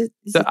 years. Is it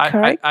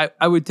correct?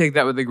 I would take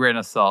that with a grain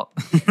of salt.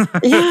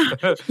 Yeah,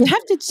 you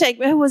have to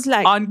check. I was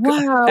like,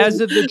 wow.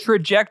 As of the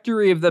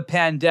trajectory of the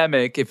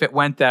pandemic, if it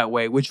went that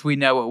way, which we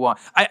know it won't.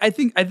 I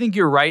think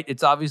you're right.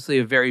 It's obviously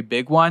a very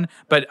big one.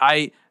 But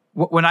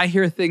when I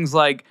hear things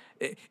like,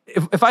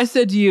 if I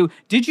said to you,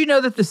 did you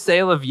know that the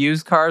sale of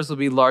used cars will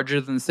be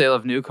larger than the sale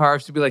of new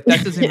cars? You'd be like,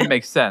 that doesn't even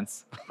make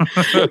sense.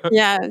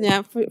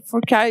 Yeah. For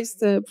cars,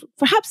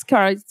 perhaps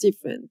car is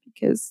different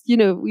because,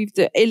 with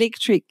the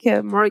electric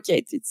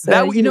market, it's...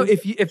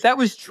 if that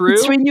was true...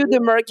 It's renewed the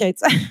market.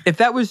 If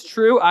that was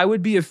true, I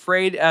would be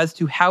afraid as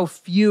to how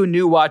few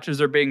new watches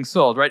are being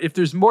sold, right? If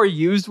there's more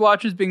used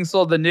watches being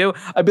sold than new,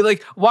 I'd be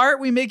like, why aren't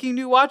we making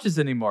new watches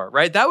anymore,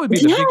 right? That would be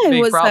the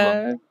big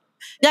problem.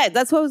 Yeah,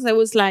 that's what I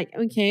was like,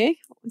 okay,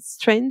 it's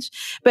strange.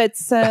 But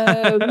it's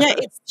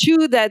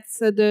true that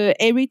the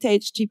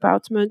heritage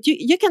department,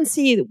 you can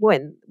see it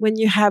when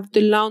you have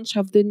the launch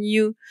of the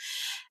new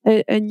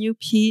a new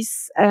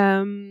piece.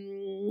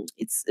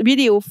 It's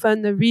really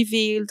often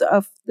revealed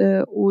of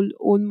the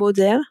old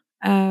model.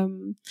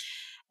 And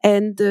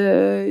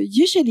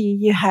usually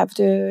you have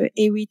the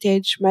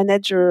heritage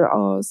manager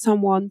or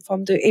someone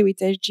from the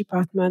heritage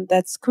department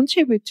that's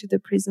contribute to the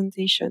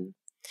presentation.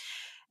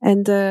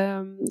 And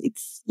the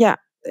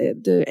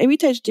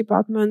heritage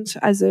department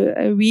has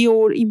a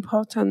real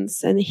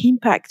importance and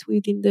impact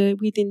within the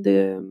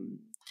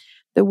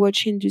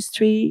watch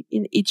industry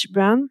in each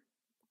brand.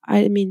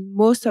 I mean,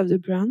 most of the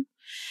brand.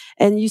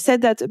 And you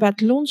said that about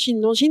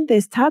Longines. Longines, they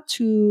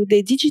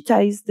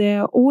digitize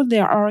all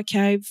their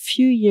archive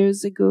few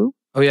years ago.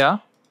 Oh yeah.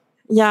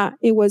 yeah,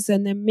 it was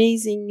an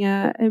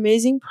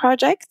amazing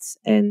project,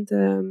 and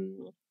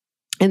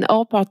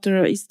our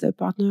partner is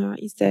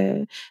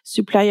the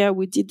supplier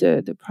who did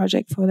the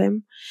project for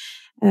them.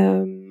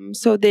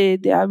 So they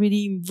are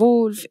really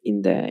involved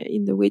in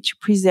the way to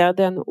preserve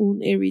their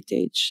own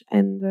heritage,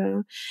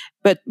 and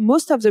but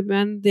most of the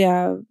brand, they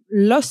are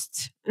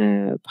lost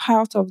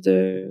part of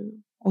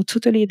or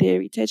totally the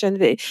heritage, and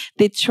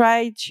they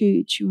try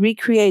to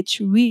recreate,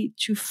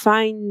 to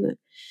find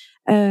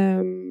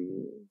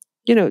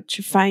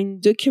to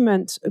find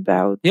documents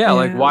about Yeah,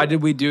 like why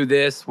did we do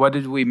this? What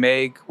did we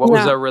make? What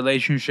was yeah, our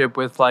relationship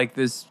with like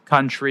this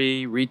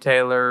country,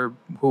 retailer,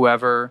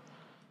 whoever,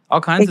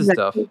 all kinds of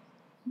stuff.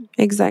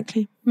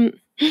 exactly. Mm.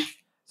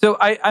 So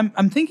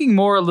I'm thinking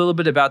more a little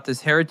bit about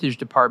this heritage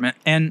department,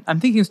 and I'm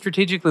thinking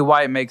strategically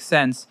why it makes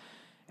sense.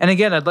 And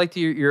again, I'd like to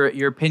hear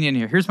your opinion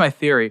here. Here's my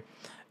theory.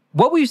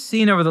 What we've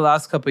seen over the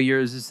last couple of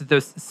years is that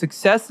the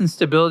success and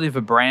stability of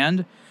a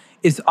brand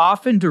is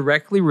often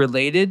directly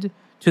related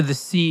to the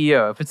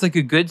CEO. If it's like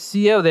a good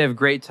CEO, they have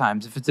great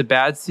times. If it's a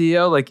bad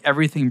CEO, like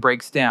everything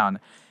breaks down.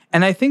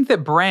 And I think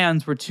that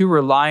brands were too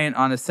reliant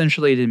on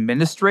essentially an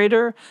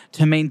administrator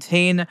to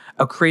maintain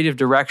a creative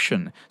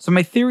direction. So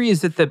my theory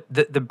is that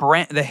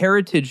the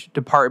heritage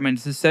department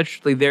is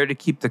essentially there to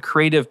keep the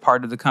creative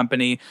part of the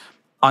company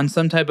on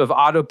some type of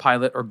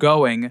autopilot or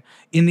going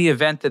in the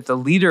event that the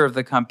leader of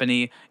the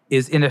company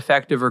is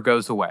ineffective or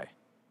goes away.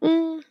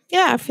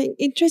 Yeah, I think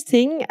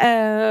interesting.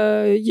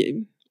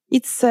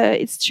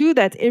 It's true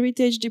that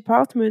heritage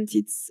department,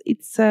 it's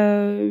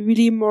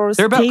really more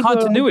They're about stable.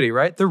 continuity,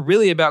 right? They're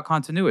really about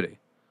continuity.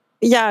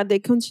 Yeah, they're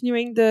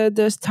continuing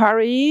the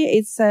story.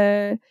 It's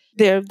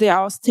they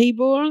are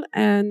stable,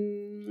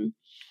 and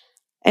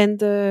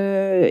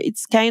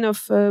it's kind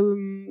of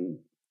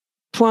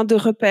point de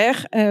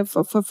repère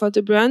for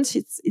the brands.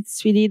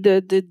 It's really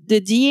the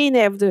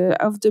DNA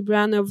of the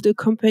brand, of the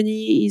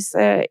company, is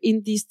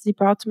in this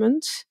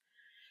department.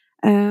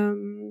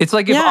 It's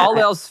like if all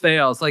else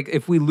fails, like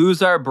if we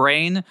lose our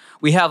brain,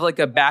 we have like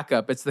a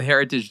backup. It's the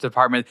heritage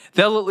department.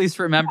 They'll at least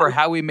remember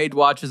how we made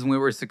watches when we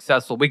were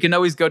successful. We can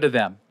always go to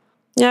them.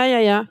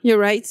 Yeah. You're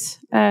right.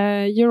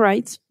 You're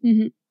right.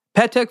 Mm-hmm.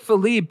 Patek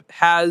Philippe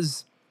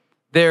has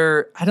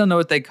their, I don't know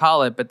what they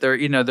call it, but their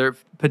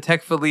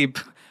Patek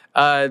Philippe,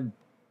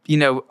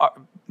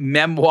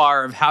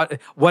 memoir of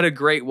what a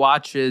great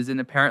watch is. And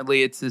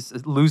apparently it's this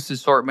loose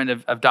assortment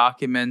of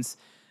documents.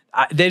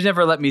 They've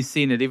never let me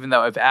see it, even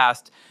though I've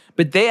asked.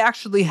 But they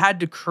actually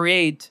had to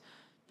create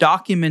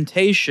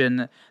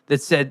documentation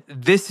that said,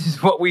 this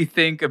is what we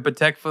think a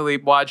Patek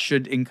Philippe watch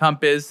should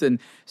encompass and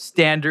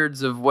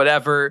standards of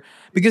whatever.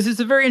 Because it's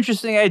a very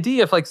interesting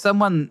idea. If like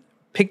someone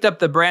picked up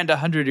the brand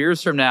 100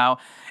 years from now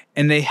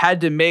and they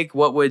had to make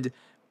what would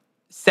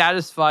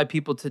satisfy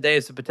people today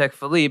as a Patek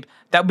Philippe,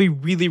 that would be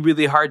really,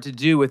 really hard to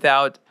do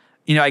without,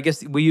 I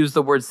guess we use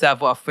the word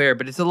savoir-faire,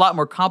 but it's a lot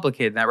more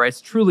complicated than that, right?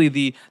 It's truly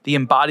the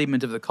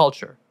embodiment of the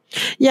culture.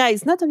 Yeah,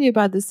 it's not only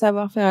about the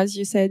savoir-faire, as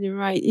you said, you're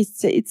right.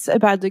 It's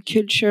about the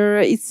culture.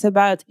 It's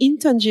about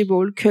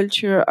intangible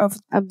culture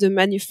of the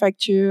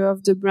manufacturer,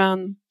 of the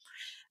brand.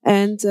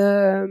 And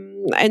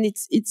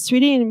it's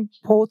really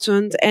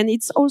important. And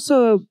it's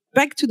also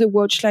back to the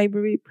watch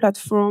library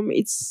platform.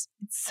 It's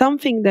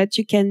something that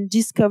you can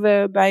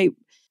discover by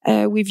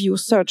with your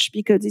search,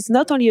 because it's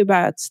not only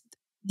about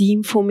the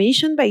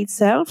information by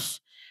itself,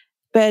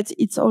 but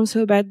it's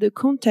also about the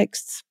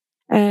context.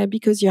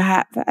 Because you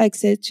have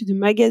access to the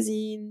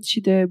magazine, to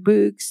the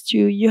books,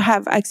 you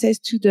have access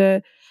to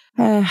the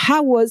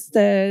how was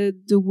the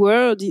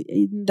world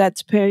in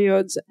that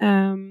period?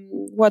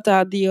 What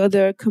are the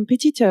other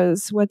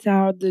competitors? What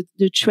are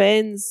the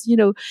trends?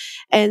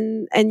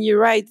 And you're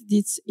right.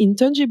 This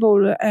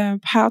intangible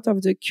part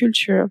of the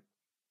culture,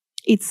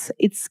 it's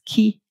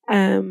key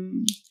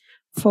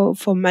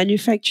for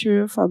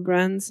manufacturer, for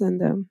brands,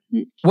 and.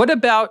 What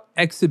about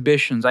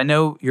exhibitions? I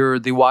know you're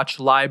the watch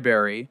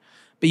library,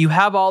 but you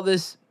have all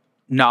this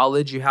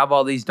knowledge, you have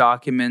all these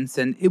documents,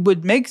 and it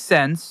would make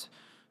sense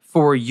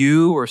for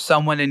you or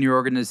someone in your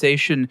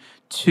organization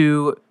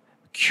to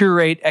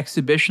curate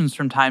exhibitions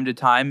from time to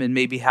time and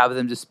maybe have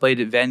them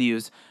displayed at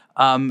venues.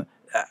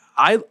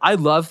 I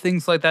love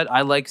things like that.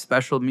 I like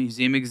special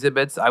museum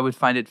exhibits. I would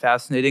find it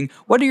fascinating.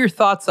 What are your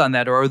thoughts on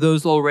that, or are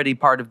those already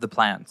part of the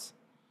plans?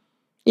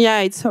 Yeah,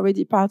 it's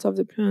already part of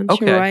the plan.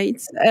 Okay. You're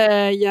right.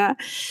 Yeah.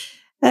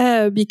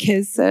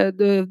 Because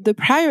the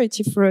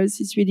priority for us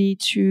is really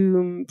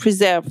to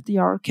preserve the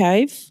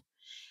archive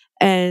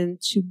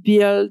and to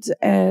build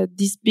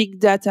this big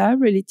data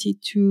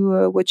related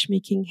to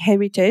watchmaking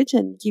heritage,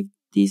 and give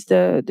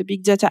the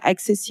big data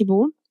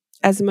accessible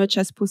as much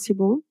as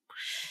possible.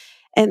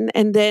 And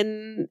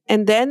then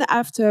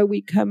after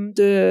we come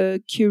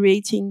the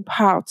curating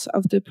part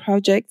of the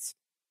project.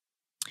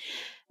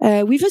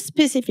 With a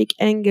specific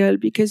angle,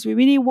 because we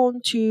really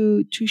want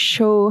to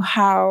show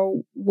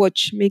how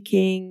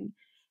watchmaking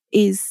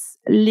is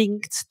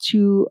linked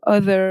to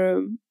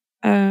other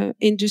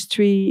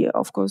industry,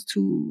 of course,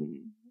 to,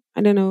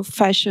 I don't know,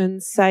 fashion,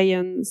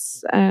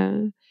 science,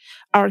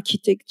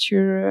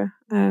 architecture,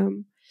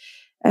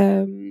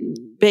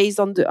 based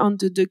on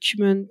the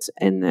document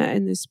and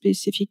the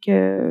specific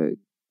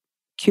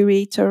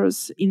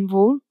curators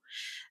involved.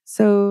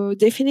 So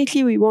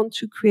definitely we want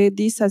to create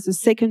this as a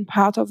second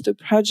part of the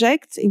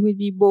project. It will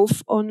be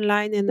both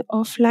online and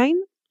offline.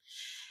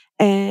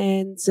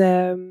 And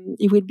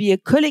it will be a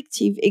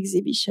collective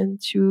exhibition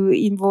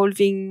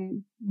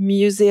involving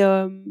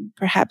museum,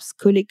 perhaps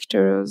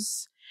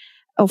collectors,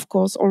 of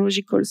course,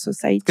 Horological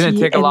Society. It's going to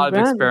take a lot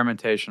brand. of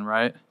experimentation,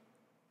 right?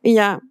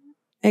 Yeah,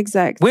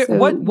 exactly.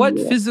 What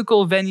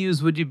physical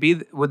venues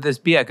would this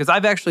be at? Because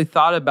I've actually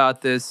thought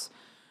about this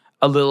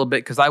a little bit,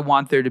 because I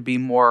want there to be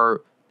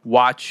more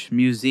watch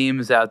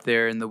museums out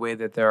there in the way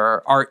that there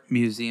are art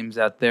museums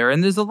out there.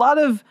 And there's a lot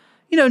of,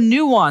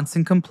 nuance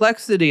and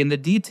complexity, and the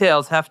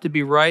details have to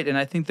be right. And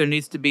I think there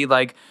needs to be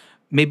like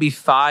maybe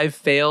 5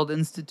 failed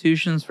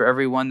institutions for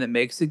every one that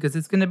makes it, because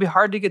it's going to be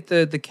hard to get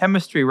the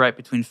chemistry right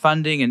between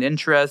funding and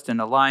interest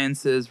and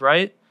alliances,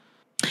 right?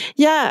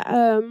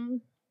 Yeah,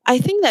 I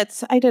think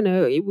that's, I don't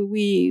know,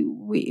 we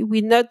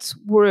not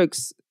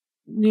works,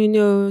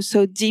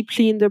 so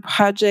deeply in the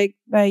project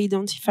by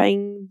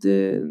identifying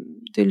the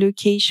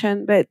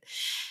location, but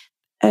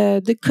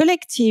the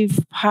collective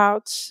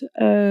part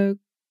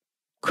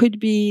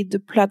could be the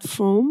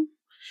platform,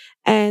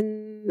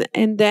 and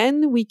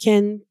then we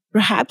can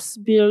perhaps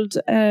build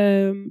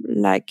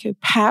like a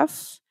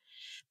path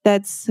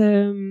that's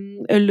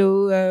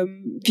allow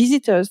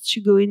visitors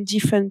to go in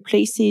different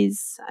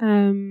places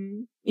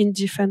in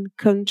different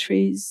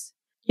countries,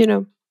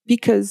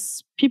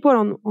 because people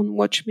on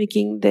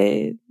watchmaking,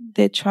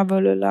 they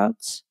travel a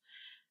lot,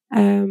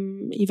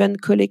 even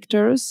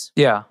collectors.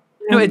 Yeah.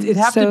 No, it'd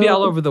have to be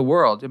all over the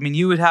world. I mean,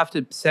 you would have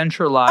to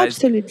centralize.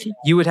 Absolutely.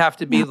 You would have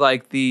to be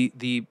like the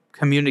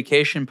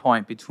communication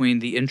point between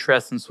the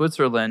interest in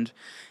Switzerland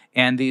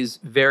and these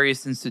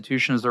various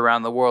institutions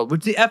around the world,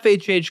 which the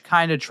FHH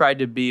kind of tried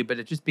to be, but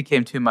it just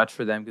became too much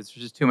for them because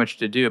there's just too much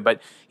to do.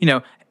 But,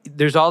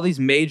 there's all these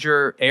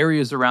major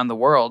areas around the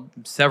world,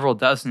 several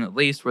dozen at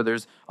least, where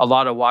there's a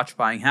lot of watch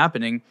buying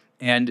happening.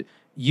 And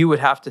you would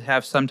have to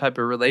have some type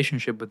of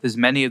relationship with as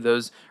many of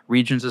those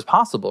regions as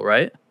possible,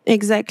 right?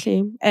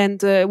 Exactly.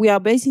 And we are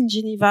based in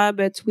Geneva,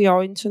 but we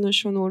are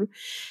international.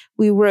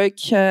 We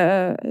work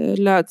a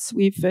lot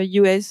with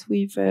US,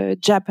 with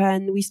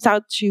Japan. We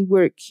start to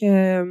work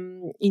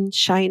in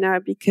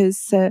China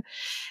because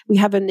we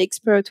have an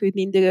expert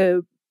within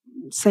the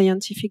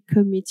scientific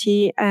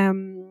committee.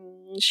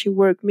 She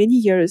worked many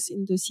years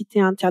in the Cité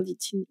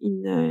Interdite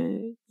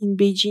in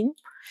Beijing.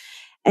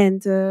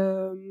 And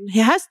he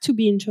has to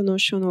be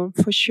international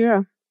for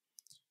sure,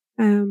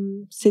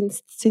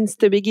 since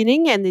the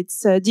beginning. And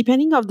it's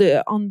depending on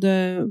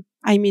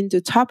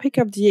the topic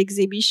of the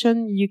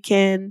exhibition. You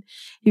can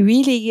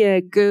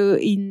really go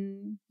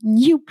in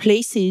new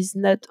places,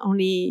 not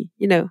only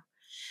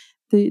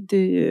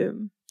the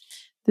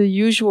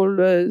usual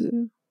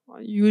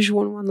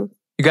one.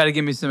 You got to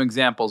give me some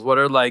examples. What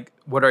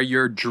are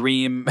your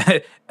dream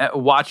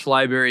watch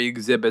library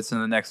exhibits in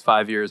the next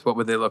 5 years? What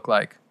would they look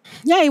like?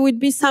 Yeah, it would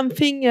be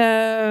something.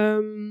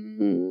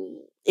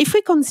 If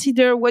we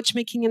consider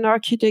watchmaking and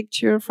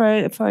architecture,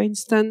 for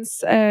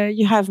instance,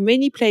 you have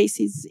many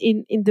places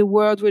in the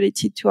world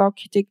related to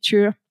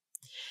architecture.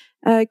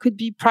 It could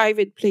be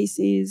private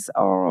places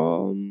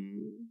or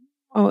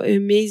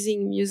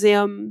amazing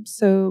museums.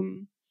 So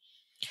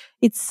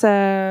it's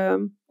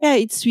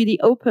really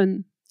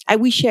open. I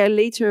will share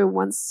later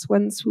once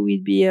we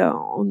will be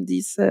on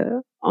this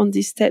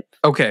step.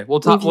 Okay, we'll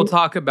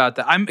talk about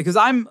that. I'm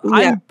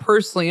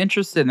personally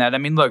interested in that. I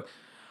mean, look,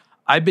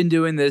 I've been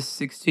doing this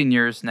 16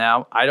 years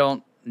now. I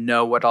don't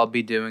know what I'll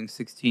be doing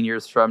 16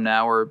 years from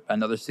now or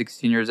another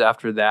 16 years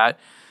after that.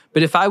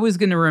 But if I was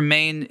going to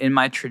remain in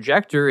my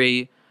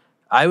trajectory,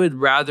 I would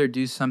rather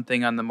do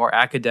something on the more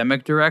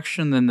academic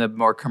direction than the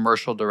more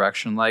commercial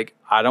direction. Like,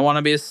 I don't want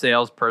to be a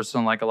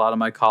salesperson like a lot of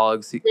my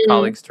colleagues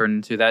turn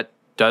into. That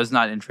does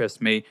not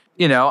interest me.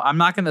 I'm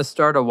not going to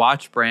start a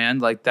watch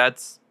brand. Like,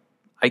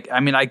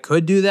 I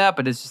could do that,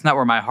 but it's just not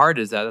where my heart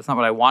is at. That's not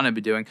what I want to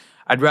be doing.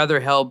 I'd rather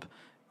help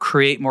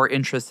create more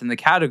interest in the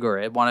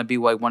category. I want to be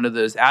like one of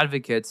those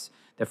advocates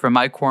that from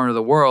my corner of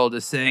the world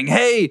is saying,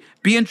 hey,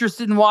 be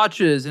interested in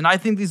watches. And I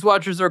think these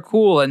watches are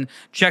cool and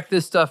check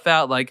this stuff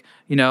out. Like,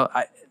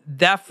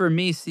 that for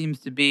me seems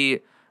to be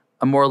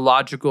a more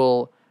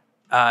logical,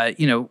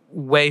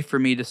 way for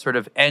me to sort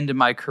of end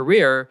my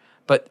career.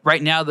 But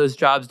right now, those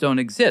jobs don't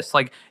exist.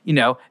 Like,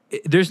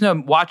 there's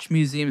no watch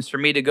museums for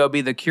me to go be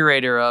the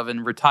curator of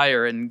and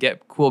retire and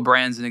get cool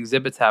brands and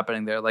exhibits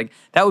happening there. Like,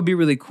 that would be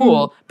really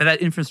cool, but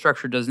that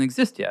infrastructure doesn't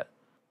exist yet.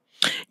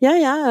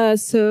 Yeah.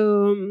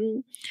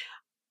 So,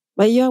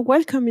 well, you're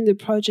welcome in the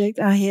project,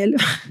 Ariel.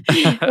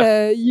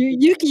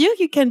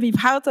 You can be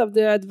part of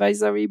the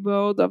advisory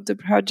board of the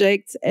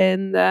project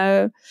and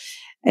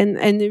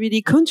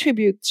really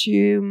contribute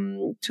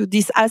to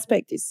this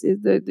aspect. Is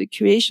the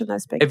creation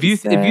aspect. If you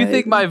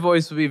think my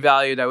voice would be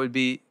valued, I would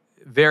be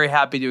very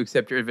happy to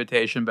accept your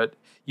invitation. But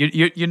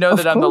you know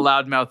that I'm the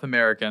loudmouth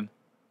American.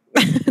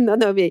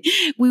 No,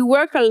 we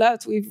work a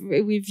lot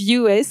with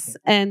US,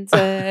 and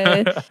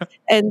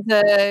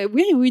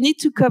we need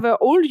to cover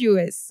all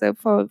US. So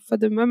for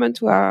the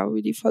moment, we are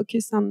really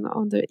focused on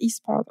the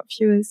east part of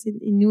US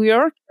in New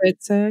York. But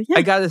yeah,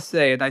 I gotta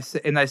say,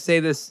 and I say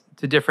this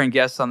to different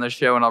guests on the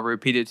show, and I'll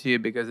repeat it to you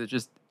because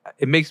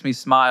it makes me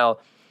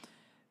smile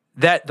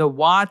that the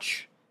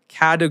watch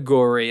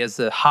category as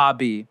a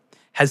hobby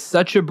has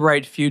such a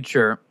bright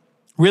future.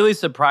 Really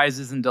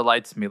surprises and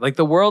delights me. Like,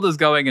 the world is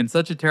going in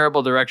such a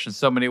terrible direction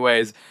so many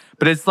ways,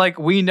 but it's like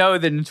we know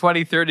that in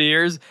 20, 30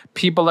 years,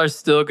 people are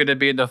still going to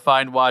be into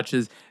fine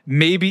watches,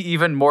 maybe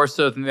even more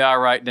so than they are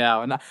right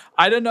now. And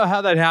I don't know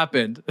how that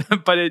happened,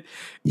 but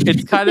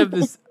it's kind of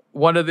this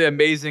one of the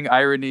amazing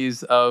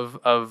ironies of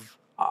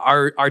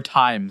our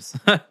times,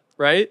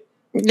 right?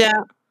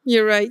 yeah.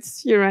 You're right.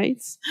 You're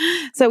right.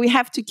 So we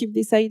have to keep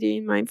this idea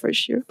in mind for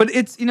sure. But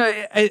it's,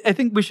 I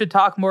think we should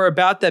talk more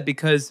about that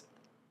because,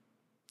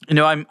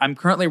 I'm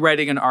currently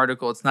writing an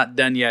article. It's not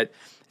done yet.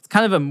 It's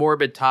kind of a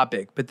morbid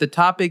topic, but the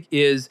topic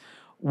is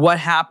what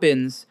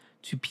happens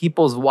to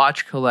people's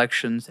watch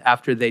collections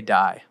after they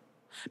die.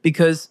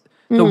 Because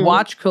the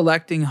watch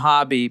collecting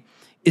hobby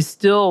is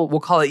still,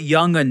 we'll call it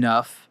young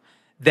enough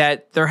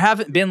that there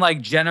haven't been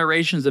like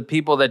generations of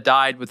people that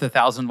died with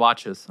 1,000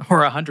 watches or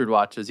 100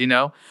 watches,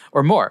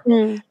 or more.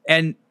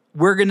 And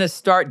we're going to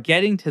start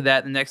getting to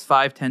that in the next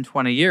 5, 10,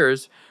 20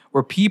 years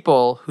where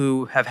people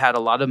who have had a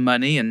lot of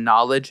money and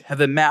knowledge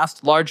have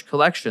amassed large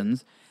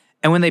collections.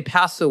 And when they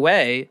pass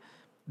away,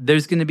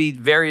 there's going to be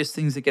various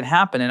things that can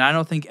happen. And I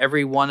don't think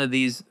every one of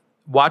these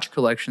watch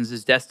collections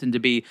is destined to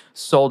be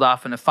sold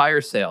off in a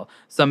fire sale.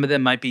 Some of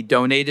them might be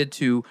donated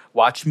to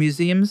watch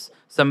museums.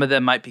 Some of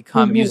them might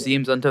become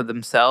museums unto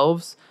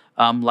themselves,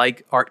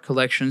 like art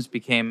collections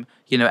became,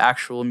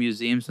 actual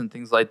museums and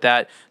things like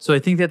that. So I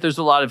think that there's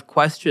a lot of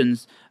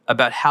questions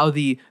about how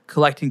the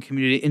collecting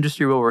community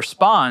industry will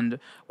respond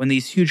when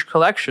these huge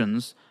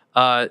collections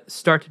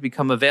start to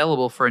become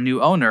available for a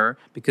new owner.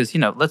 Because,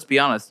 let's be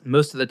honest,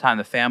 most of the time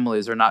the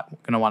families are not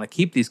going to want to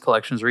keep these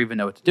collections or even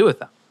know what to do with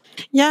them.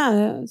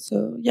 Yeah,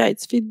 so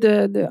it's with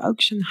the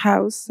auction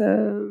house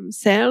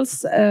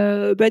sales,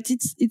 but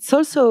it's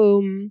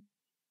also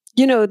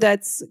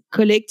that's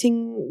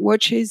collecting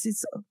watches.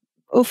 It's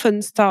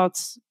often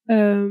starts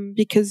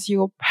because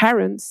your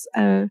parents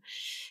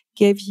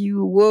gave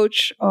you a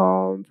watch,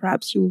 or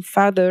perhaps your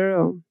father,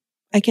 or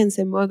I can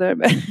say mother,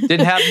 but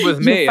didn't happen with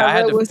me. I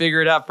had to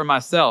figure it out for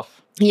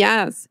myself.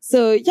 Yes.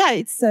 So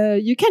it's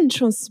you can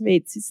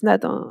transmit. It's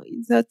not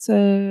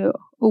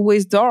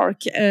always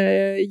dark.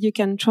 You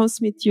can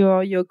transmit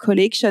your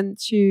collection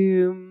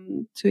to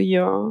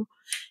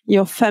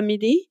your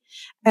family.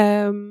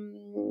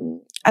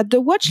 At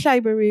the watch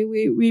library,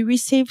 we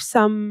receive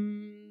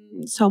some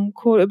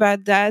call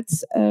about that,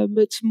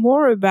 but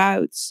more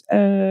about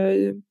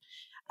the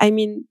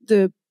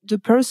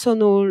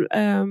personal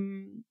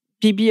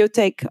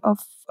bibliothèque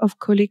of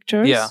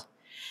collectors. Yeah.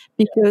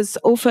 Because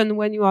often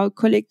when you are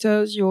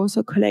collectors, you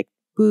also collect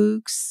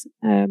books,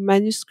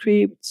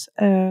 manuscripts,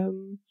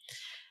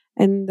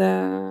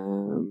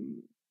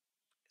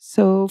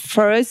 so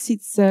for us,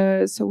 it's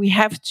so we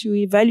have to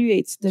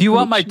evaluate the. Do you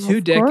want my 2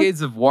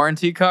 decades of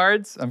warranty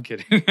cards? I'm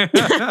kidding.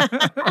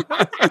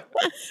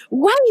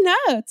 Why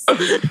not?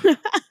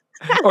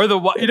 Or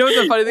what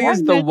the funny thing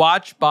is, the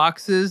watch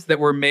boxes that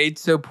were made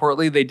so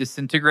poorly they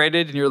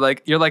disintegrated, and you're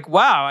like,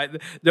 wow,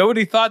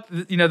 nobody thought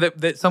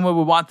that someone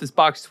would want this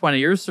box 20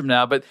 years from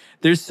now. But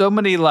there's so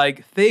many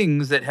like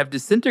things that have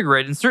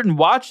disintegrated, and certain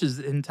watches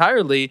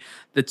entirely,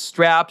 that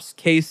straps,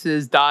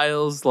 cases,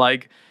 dials,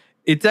 like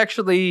it's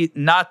actually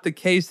not the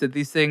case that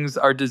these things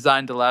are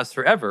designed to last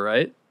forever,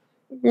 right?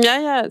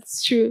 Yeah,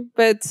 it's true,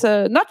 but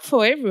not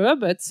forever,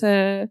 but.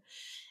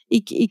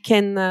 It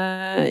can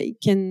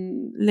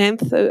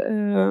length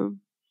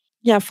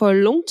for a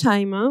long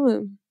time. Huh?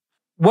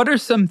 What are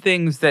some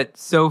things that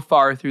so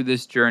far through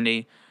this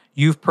journey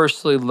you've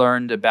personally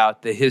learned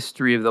about the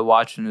history of the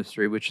watch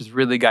industry, which has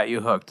really got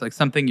you hooked? Like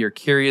something you're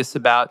curious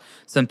about,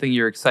 something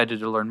you're excited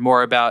to learn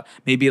more about.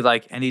 Maybe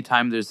like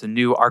anytime there's a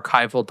new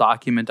archival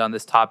document on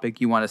this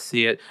topic, you want to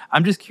see it.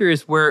 I'm just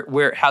curious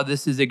how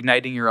this is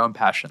igniting your own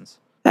passions.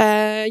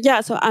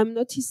 So I'm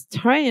not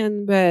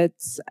historian, but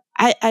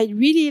I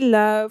really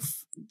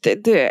love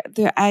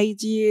the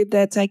idea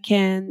that I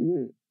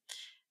can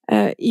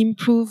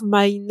improve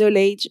my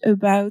knowledge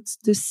about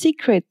the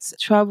secret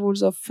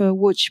travels of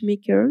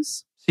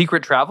watchmakers.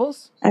 Secret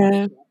travels?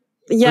 What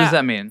does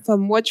that mean?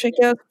 From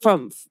watchmaker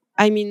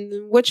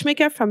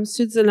watchmaker from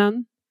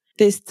Switzerland.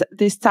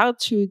 They start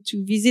to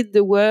visit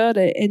the world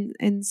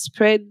and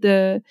spread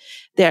their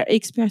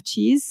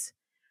expertise.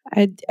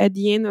 At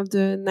the end of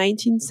the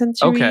 19th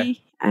century.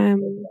 Okay.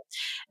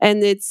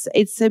 And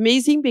it's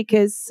amazing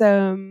because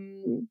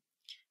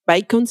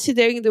by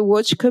considering the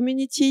watch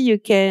community, you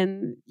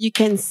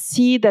can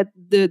see that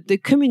the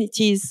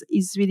community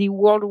is really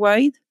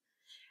worldwide,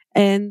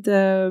 and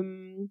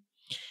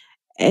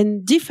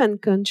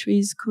different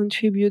countries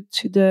contribute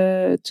to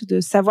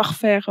the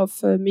savoir-faire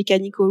of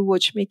mechanical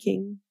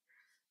watchmaking.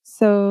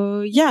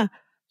 So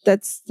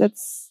that's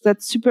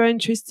super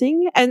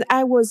interesting. And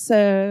I was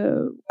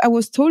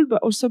told,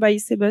 but also by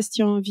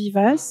Sébastien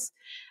Vivas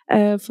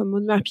from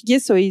Audemars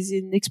Piguet, so he's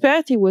an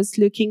expert. He was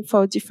looking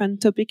for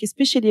different topic,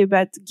 especially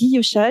about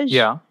guillochage.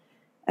 Yeah.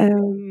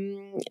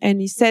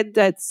 And he said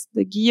that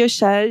the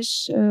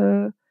guillochage,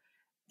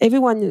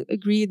 everyone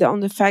agreed on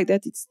the fact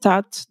that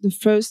the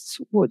first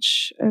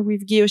watch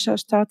with guillochage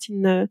start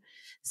in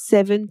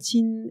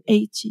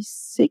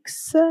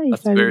 1786,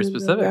 if I remember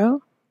specific.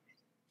 well.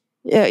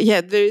 Yeah,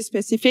 very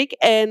specific.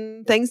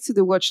 And thanks to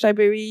the watch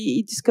library,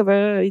 he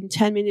discovered in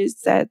 10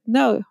 minutes that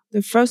no,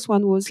 the first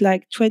one was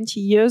like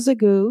 20 years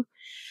ago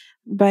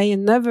by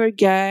another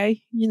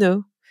guy,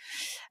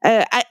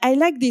 I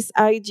like this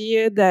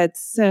idea that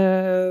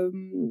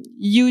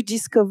you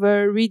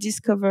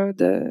rediscover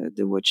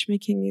the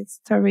watchmaking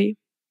story.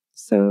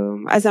 So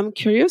as I'm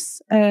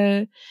curious,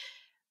 there's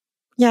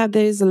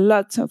a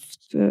lot of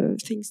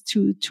things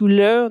to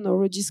learn or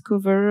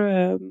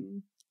rediscover,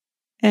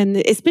 and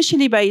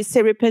especially by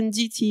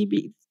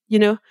serendipity,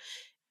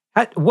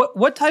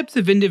 What types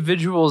of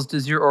individuals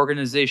does your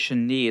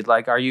organization need?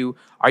 Like, are you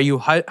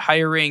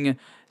hiring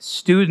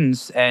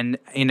students and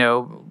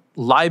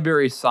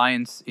library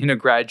science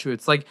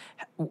graduates? Like,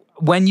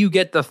 when you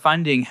get the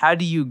funding, how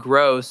do you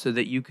grow so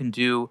that you can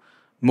do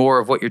more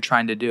of what you're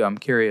trying to do? I'm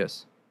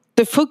curious.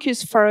 The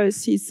focus for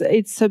us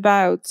it's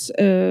about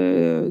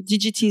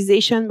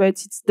digitization, but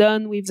it's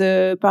done with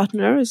a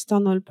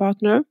external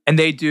partner, and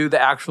they do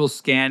the actual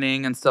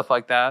scanning and stuff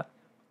like that.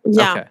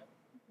 Yeah, okay.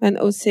 And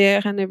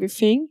OCR and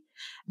everything.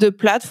 The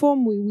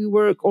platform, we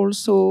work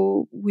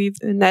also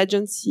with an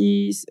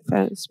agency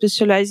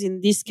specialized in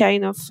this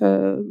kind of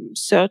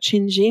search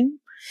engine.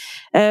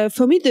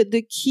 For me,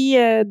 the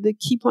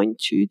key point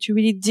to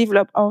really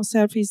develop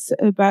ourselves is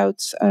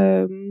about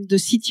the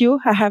CTO.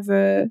 I have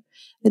an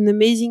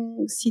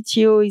amazing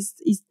CTO. Is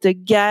the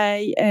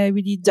guy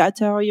really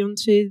data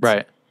oriented?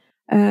 Right.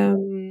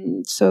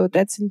 So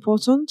that's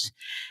important.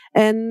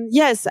 And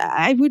yes,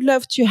 I would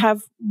love to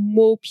have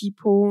more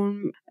people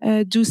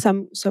do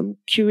some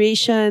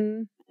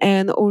curation,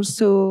 and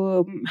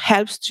also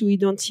helps to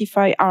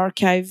identify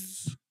archive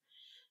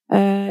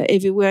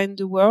everywhere in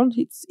the world.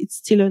 It's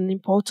still an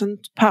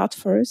important part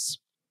for us.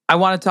 I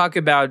want to talk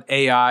about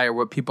AI, or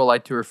what people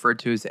like to refer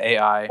to as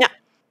AI. Yeah.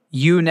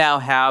 You now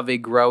have a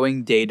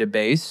growing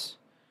database,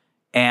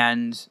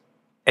 and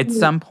at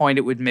some point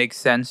it would make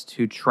sense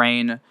to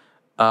train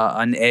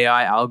an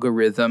AI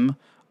algorithm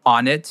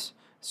on it,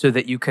 so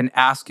that you can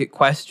ask it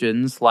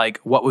questions like,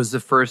 what was the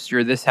first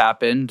year this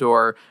happened?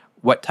 Or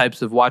what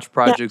types of watch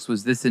projects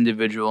was this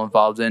individual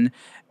involved in?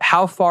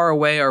 How far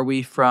away are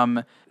we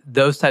from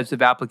those types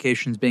of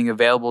applications being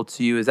available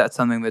to you? Is that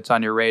something that's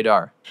on your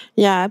radar?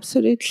 Yeah,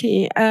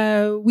 absolutely.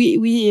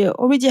 We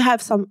already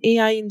have some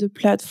AI in the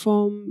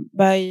platform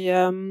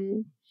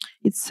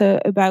it's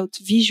about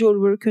visual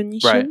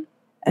recognition.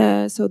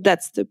 Right. So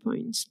that's the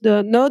point.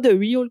 The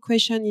real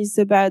question is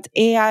about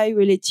AI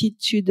related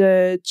to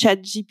the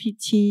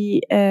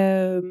ChatGPT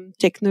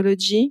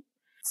technology.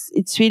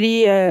 It's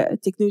really a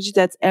technology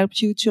that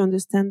helps you to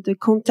understand the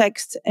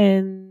context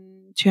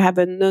and to have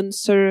an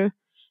answer.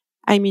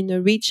 A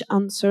rich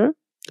answer.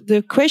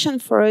 The question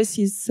for us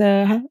is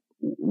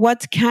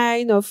what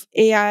kind of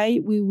AI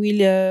we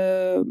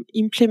will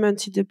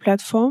implement in the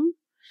platform.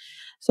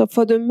 So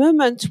for the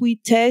moment, we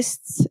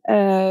test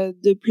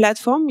the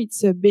platform.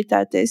 It's a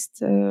beta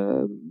test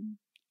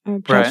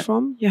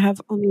platform. Right. You have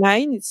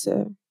online. It's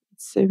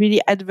really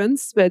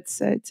advanced, but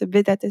it's a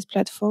beta test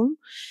platform.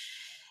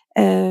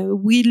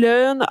 We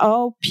learn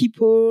how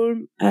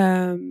people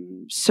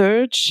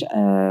search,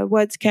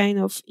 what kind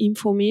of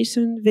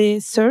information they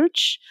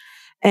search,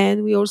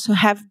 and we also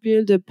have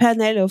built a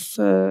panel of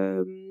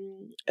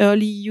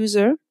early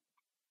user,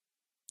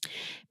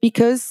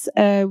 because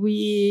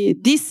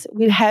this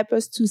will help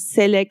us to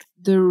select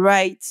the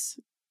right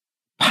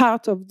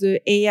part of the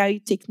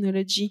AI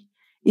technology.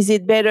 Is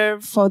it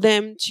better for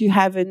them to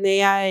have an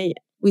AI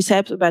with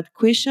help about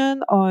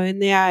question, or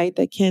an AI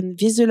that can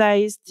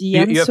visualize the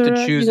answer? You have to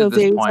choose at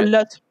this point. A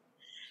lot.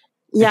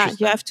 Yeah,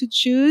 you have to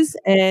choose,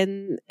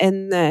 and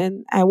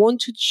I want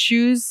to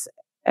choose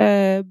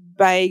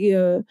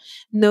by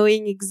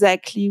knowing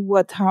exactly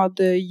what are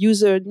the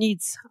user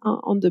needs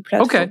on the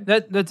platform.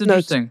 Okay, that's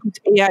interesting. Not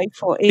AI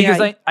for AI.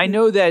 Because I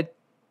know that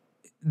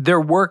they're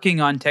working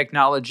on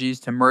technologies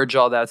to merge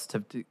all that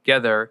stuff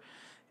together.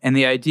 And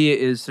the idea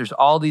is there's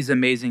all these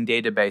amazing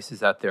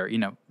databases out there,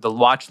 the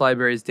Watch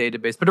Libraries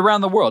database, but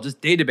around the world, just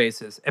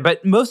databases.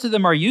 But most of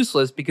them are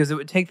useless, because it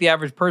would take the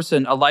average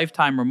person a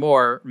lifetime or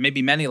more,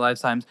 maybe many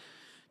lifetimes,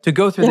 to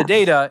go through the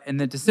data and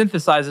then to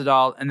synthesize it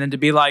all, and then to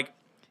be like,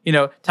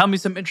 tell me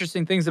some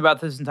interesting things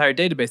about this entire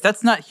database.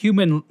 That's not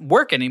human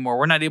work anymore.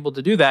 We're not able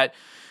to do that.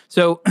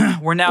 So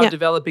we're now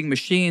developing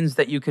machines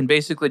that you can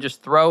basically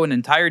just throw an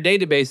entire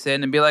database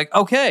in and be like,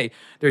 okay,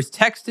 there's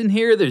text in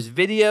here, there's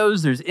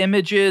videos, there's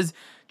images.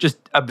 Just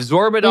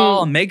absorb it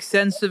all and make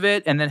sense of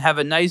it, and then have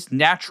a nice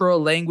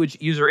natural language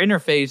user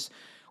interface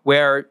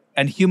where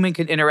a human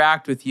can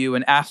interact with you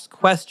and ask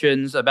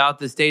questions about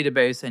this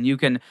database, and you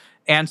can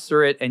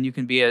answer it and you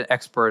can be an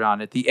expert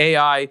on it. The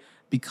AI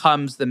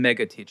becomes the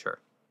mega teacher.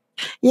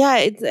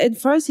 Yeah, and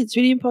first, it's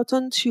really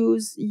important to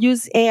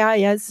use AI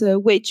as a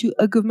way to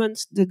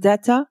augment the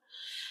data,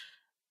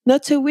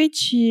 not a way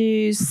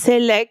to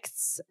select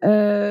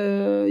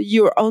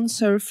your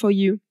answer for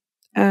you.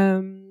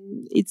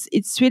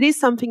 It's really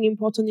something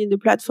important in the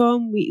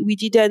platform. We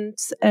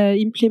didn't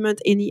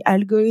implement any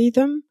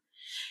algorithm.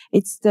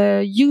 It's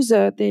the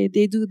user. They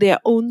do their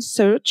own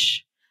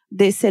search.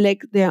 They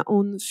select their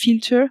own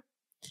filter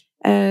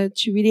to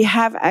really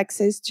have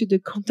access to the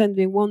content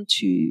they want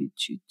to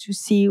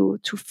see or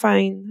to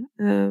find.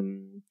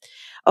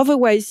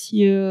 Otherwise,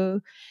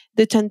 the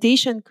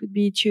temptation could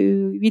be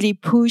to really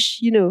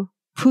push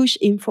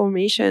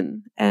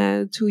information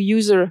to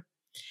user.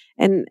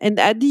 And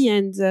at the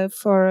end,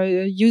 for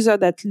a user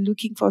that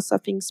looking for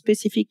something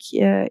specific,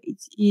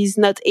 it is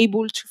not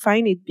able to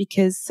find it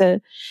because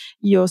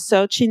your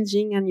search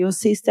engine and your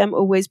system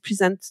always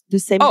present the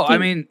same thing. I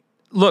mean,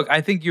 look,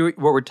 I think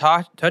what we're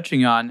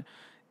touching on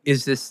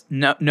is this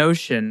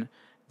notion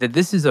that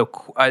this is an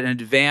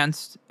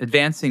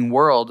advancing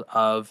world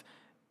of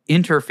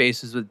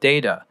interfaces with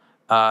data.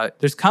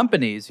 There's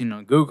companies,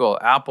 Google,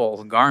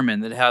 Apple,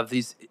 Garmin, that have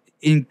these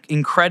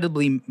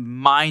incredibly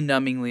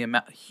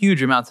mind-numbingly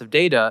huge amounts of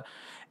data,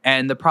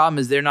 and the problem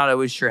is they're not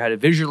always sure how to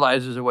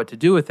visualize it or what to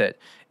do with it.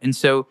 And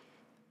so,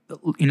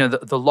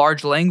 the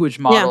large language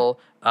model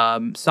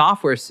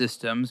software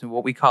systems and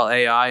what we call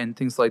AI and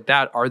things like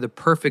that are the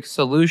perfect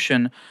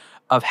solution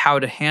of how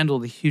to handle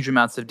the huge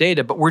amounts of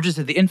data. But we're just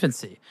at the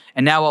infancy.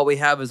 And now all we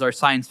have is our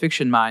science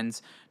fiction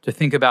minds to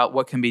think about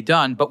what can be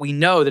done. But we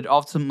know that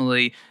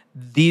ultimately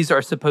these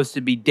are supposed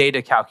to be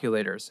data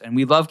calculators. And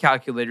we love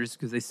calculators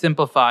because they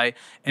simplify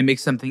and make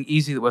something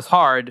easy that was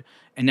hard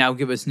and now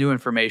give us new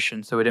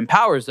information. So it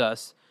empowers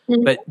us.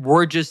 Mm-hmm. But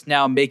we're just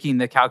now making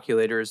the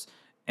calculators.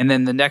 And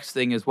then the next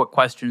thing is, what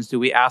questions do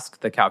we ask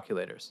the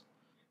calculators?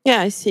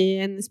 Yeah, I see.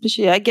 And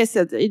especially, I guess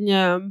that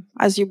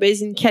as you're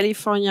based in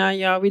California,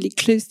 you're really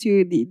close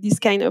to this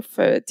kind of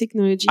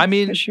technology. I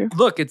mean, for sure.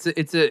 Look,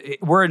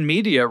 we're in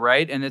media,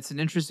 right? And it's an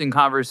interesting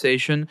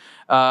conversation.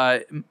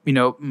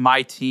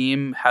 My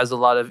team has a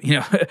lot of,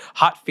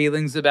 hot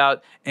feelings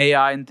about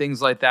AI and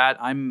things like that.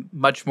 I'm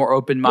much more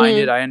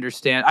open-minded. I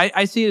understand.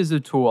 I see it as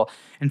a tool.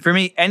 And for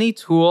me, any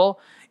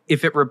tool,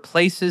 if it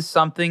replaces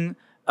something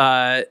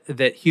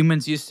that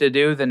humans used to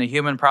do, then a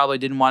human probably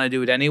didn't want to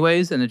do it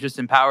anyways, and it just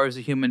empowers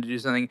a human to do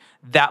something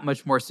that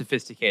much more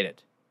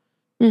sophisticated.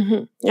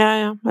 Mm-hmm.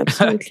 Yeah,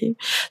 absolutely.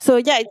 So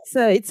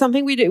it's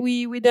something we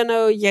don't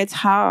know yet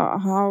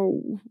how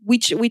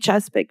which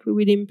aspect we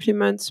will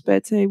implement,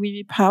 but we will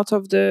be part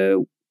of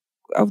the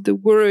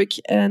work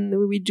and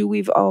we will do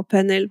with our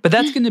panel. But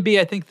that's going to be,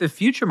 I think, the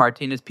future,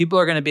 Martine, is people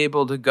are going to be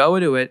able to go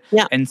to it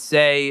and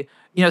say,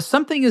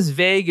 something as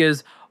vague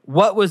as,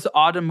 what was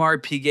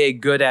Audemars Piguet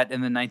good at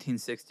in the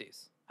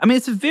 1960s? I mean,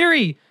 it's a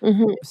very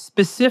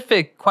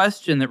specific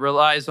question that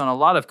relies on a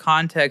lot of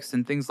context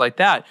and things like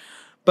that.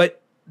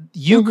 But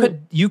you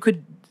could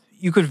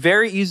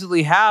very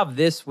easily have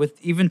this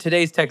with even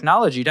today's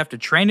technology. You'd have to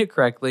train it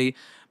correctly.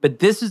 But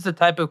this is the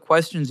type of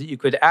questions that you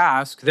could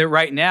ask that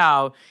right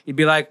now you'd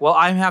be like, well,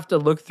 I have to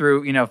look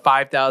through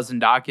 5,000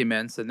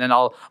 documents and then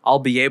I'll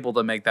be able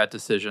to make that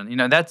decision.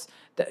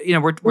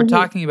 We're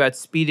talking about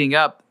speeding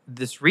up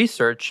this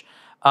research.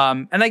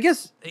 And I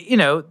guess,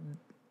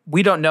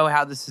 we don't know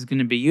how this is going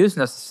to be used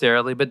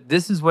necessarily, but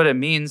this is what it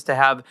means to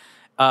have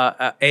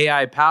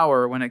AI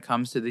power when it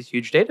comes to these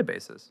huge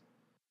databases.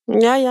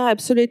 Yeah,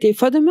 absolutely.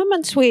 For the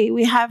moment,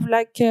 we have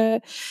like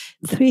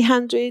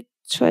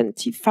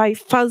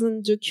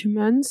 325,000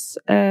 documents.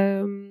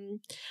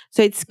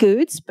 So it's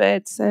good,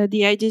 but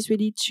the idea is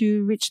really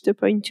to reach the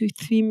point to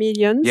 3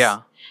 million.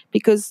 Yeah.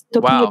 Because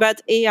talking about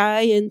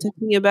AI and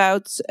talking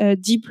about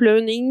deep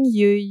learning,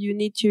 you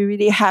need to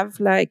really have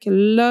like a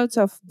lot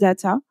of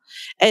data.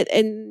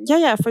 And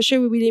for sure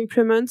we will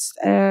implement,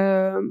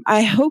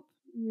 I hope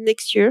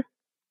next year,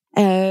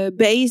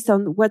 based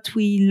on what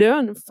we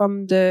learn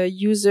from the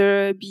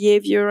user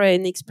behavior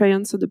and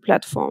experience of the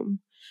platform.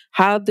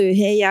 How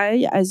the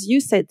AI, as you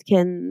said,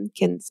 can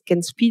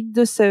speed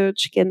the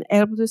search, can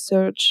help the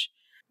search.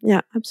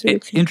 Yeah,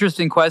 absolutely.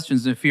 Interesting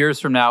questions. In a few years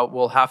from now,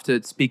 we'll have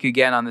to speak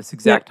again on this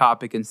exact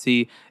topic and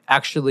see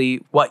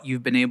actually what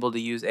you've been able to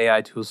use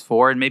AI tools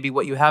for and maybe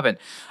what you haven't.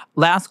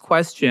 Last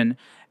question,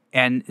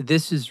 and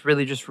this is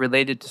really just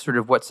related to sort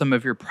of what some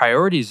of your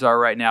priorities are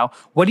right now.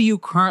 What are you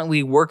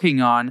currently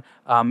working on,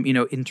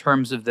 in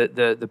terms of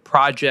the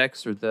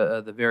projects or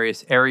the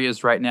various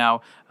areas right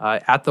now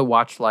at the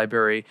Watch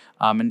Library?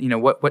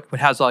 And what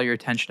has all your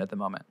attention at the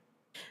moment?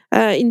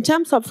 In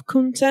terms of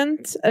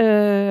content,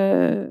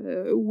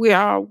 we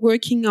are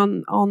working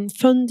on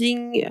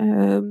funding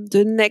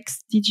the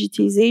next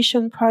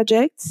digitization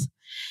projects.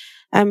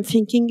 I'm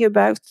thinking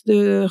about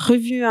the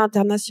Revue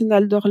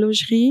Internationale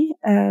d'Horlogerie.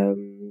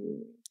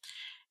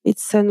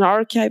 It's an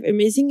archive,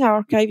 amazing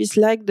archive. It's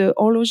like the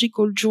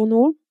Horological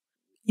journal.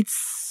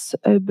 It's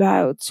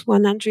about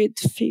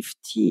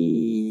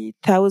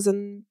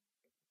 150,000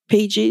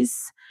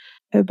 pages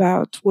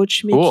about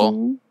watchmaking.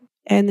 Cool.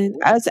 And then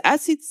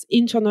as it's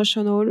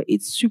international,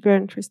 it's super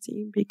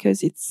interesting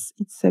because it's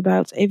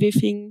about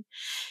everything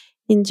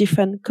in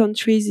different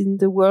countries in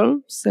the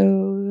world.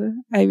 So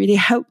I really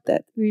hope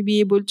that we'll be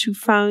able to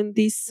find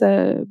this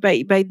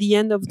by the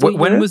end of the year.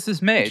 When was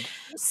this made?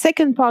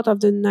 Second part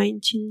of the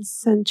 19th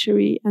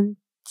century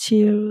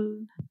until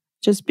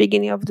just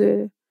beginning of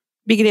the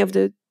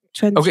 20th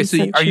Okay, so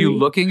century. are you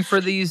looking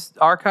for these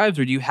archives,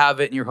 or do you have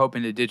it and you're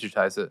hoping to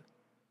digitize it?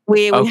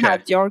 We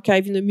have the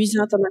archive in the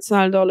Musée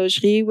International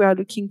d'Horlogerie. We are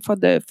looking for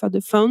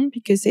the fund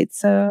because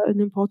it's an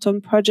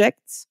important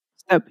project.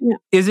 So, yeah.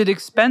 Is it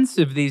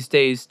expensive these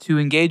days to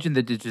engage in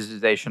the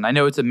digitization? I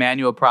know it's a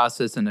manual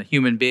process and a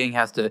human being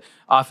has to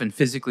often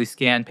physically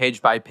scan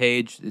page by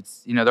page.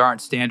 It's, there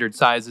aren't standard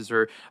sizes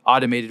or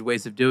automated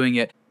ways of doing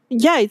it.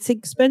 Yeah, it's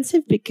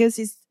expensive because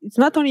it's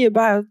not only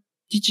about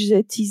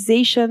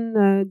digitization,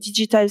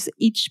 digitize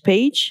each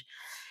page.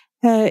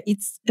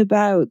 It's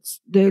about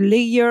the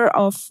layer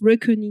of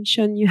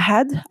recognition you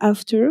had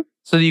after.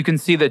 So you can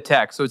see the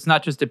text. So it's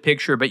not just a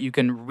picture, but you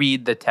can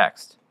read the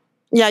text.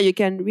 Yeah, you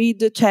can read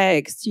the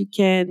text. You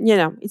can,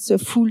 it's a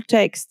full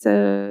text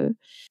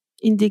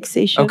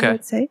indexation,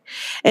 let's say.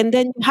 And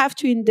then you have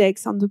to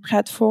index on the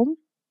platform.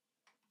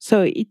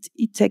 So it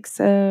takes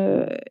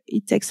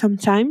some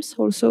time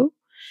also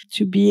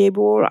to be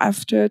able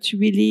after to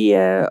really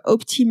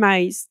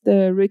optimize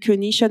the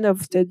recognition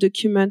of the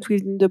document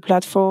within the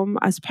platform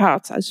as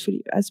part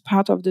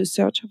of the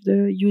search of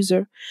the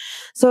user.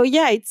 So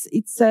yeah, it's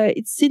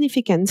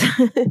significant,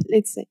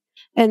 let's say.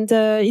 And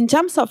in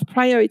terms of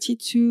priority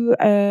too,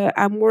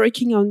 I'm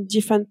working on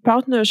different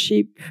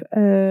partnership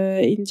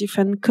in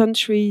different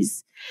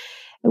countries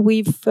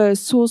with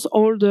source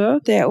holder.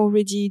 They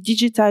already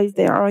digitized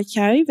their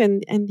archive,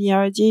 and the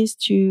idea is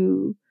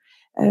to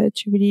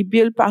really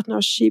build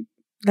partnership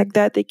like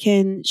that. They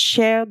can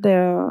share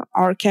their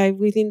archive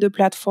within the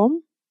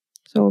platform.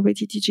 So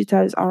already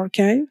digitized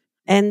archive.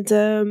 And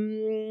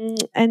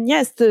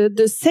yes,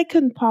 the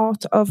second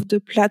part of the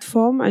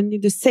platform and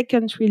the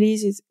second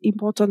release is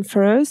important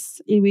for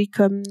us. It will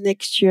come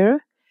next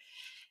year.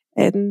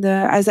 And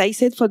as I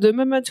said, for the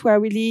moment, we are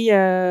really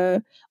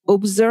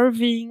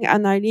observing,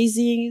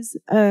 analyzing,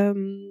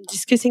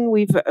 discussing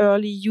with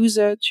early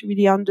user to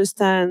really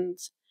understand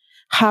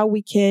how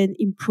we can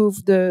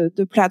improve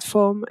the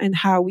platform and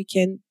how we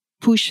can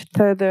push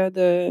further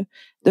the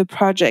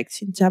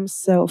project in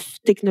terms of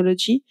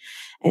technology.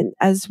 And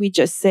as we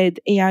just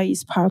said, AI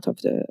is part of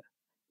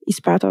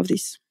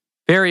this.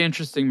 Very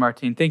interesting,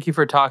 Martine. Thank you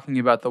for talking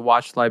about the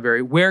Watch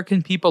Library. Where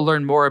can people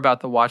learn more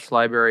about the Watch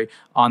Library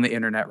on the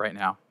internet right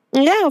now?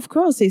 Yeah, of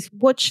course. It's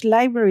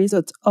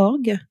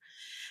watchlibrary.org.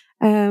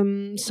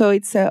 So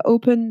it's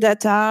open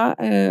data,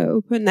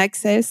 open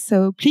access.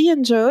 So please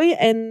enjoy.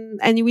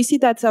 And we see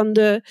that on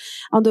the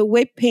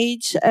web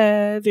page,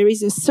 there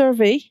is a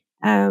survey,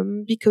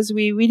 because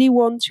we really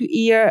want to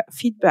hear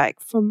feedback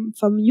from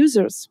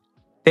users.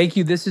 Thank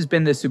you. This has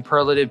been the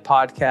Superlative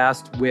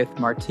Podcast with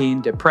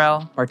Martine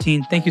Depresle.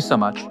 Martine, thank you so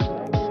much.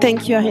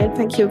 Thank you, Ariel.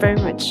 Thank you very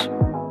much.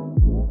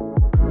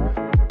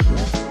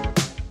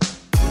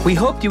 We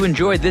hope you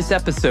enjoyed this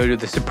episode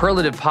of the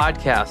Superlative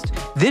Podcast.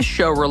 This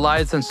show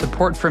relies on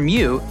support from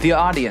you, the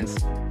audience.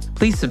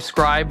 Please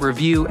subscribe,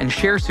 review, and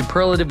share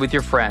Superlative with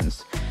your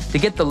friends. To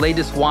get the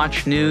latest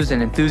watch news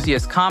and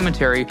enthusiast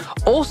commentary,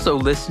 also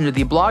listen to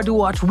the Blog to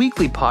Watch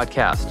Weekly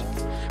podcast.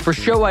 For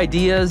show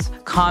ideas,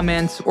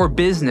 comments, or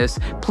business,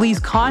 please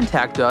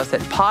contact us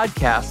at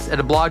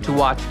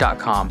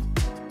podcasts@ablogtowatch.com.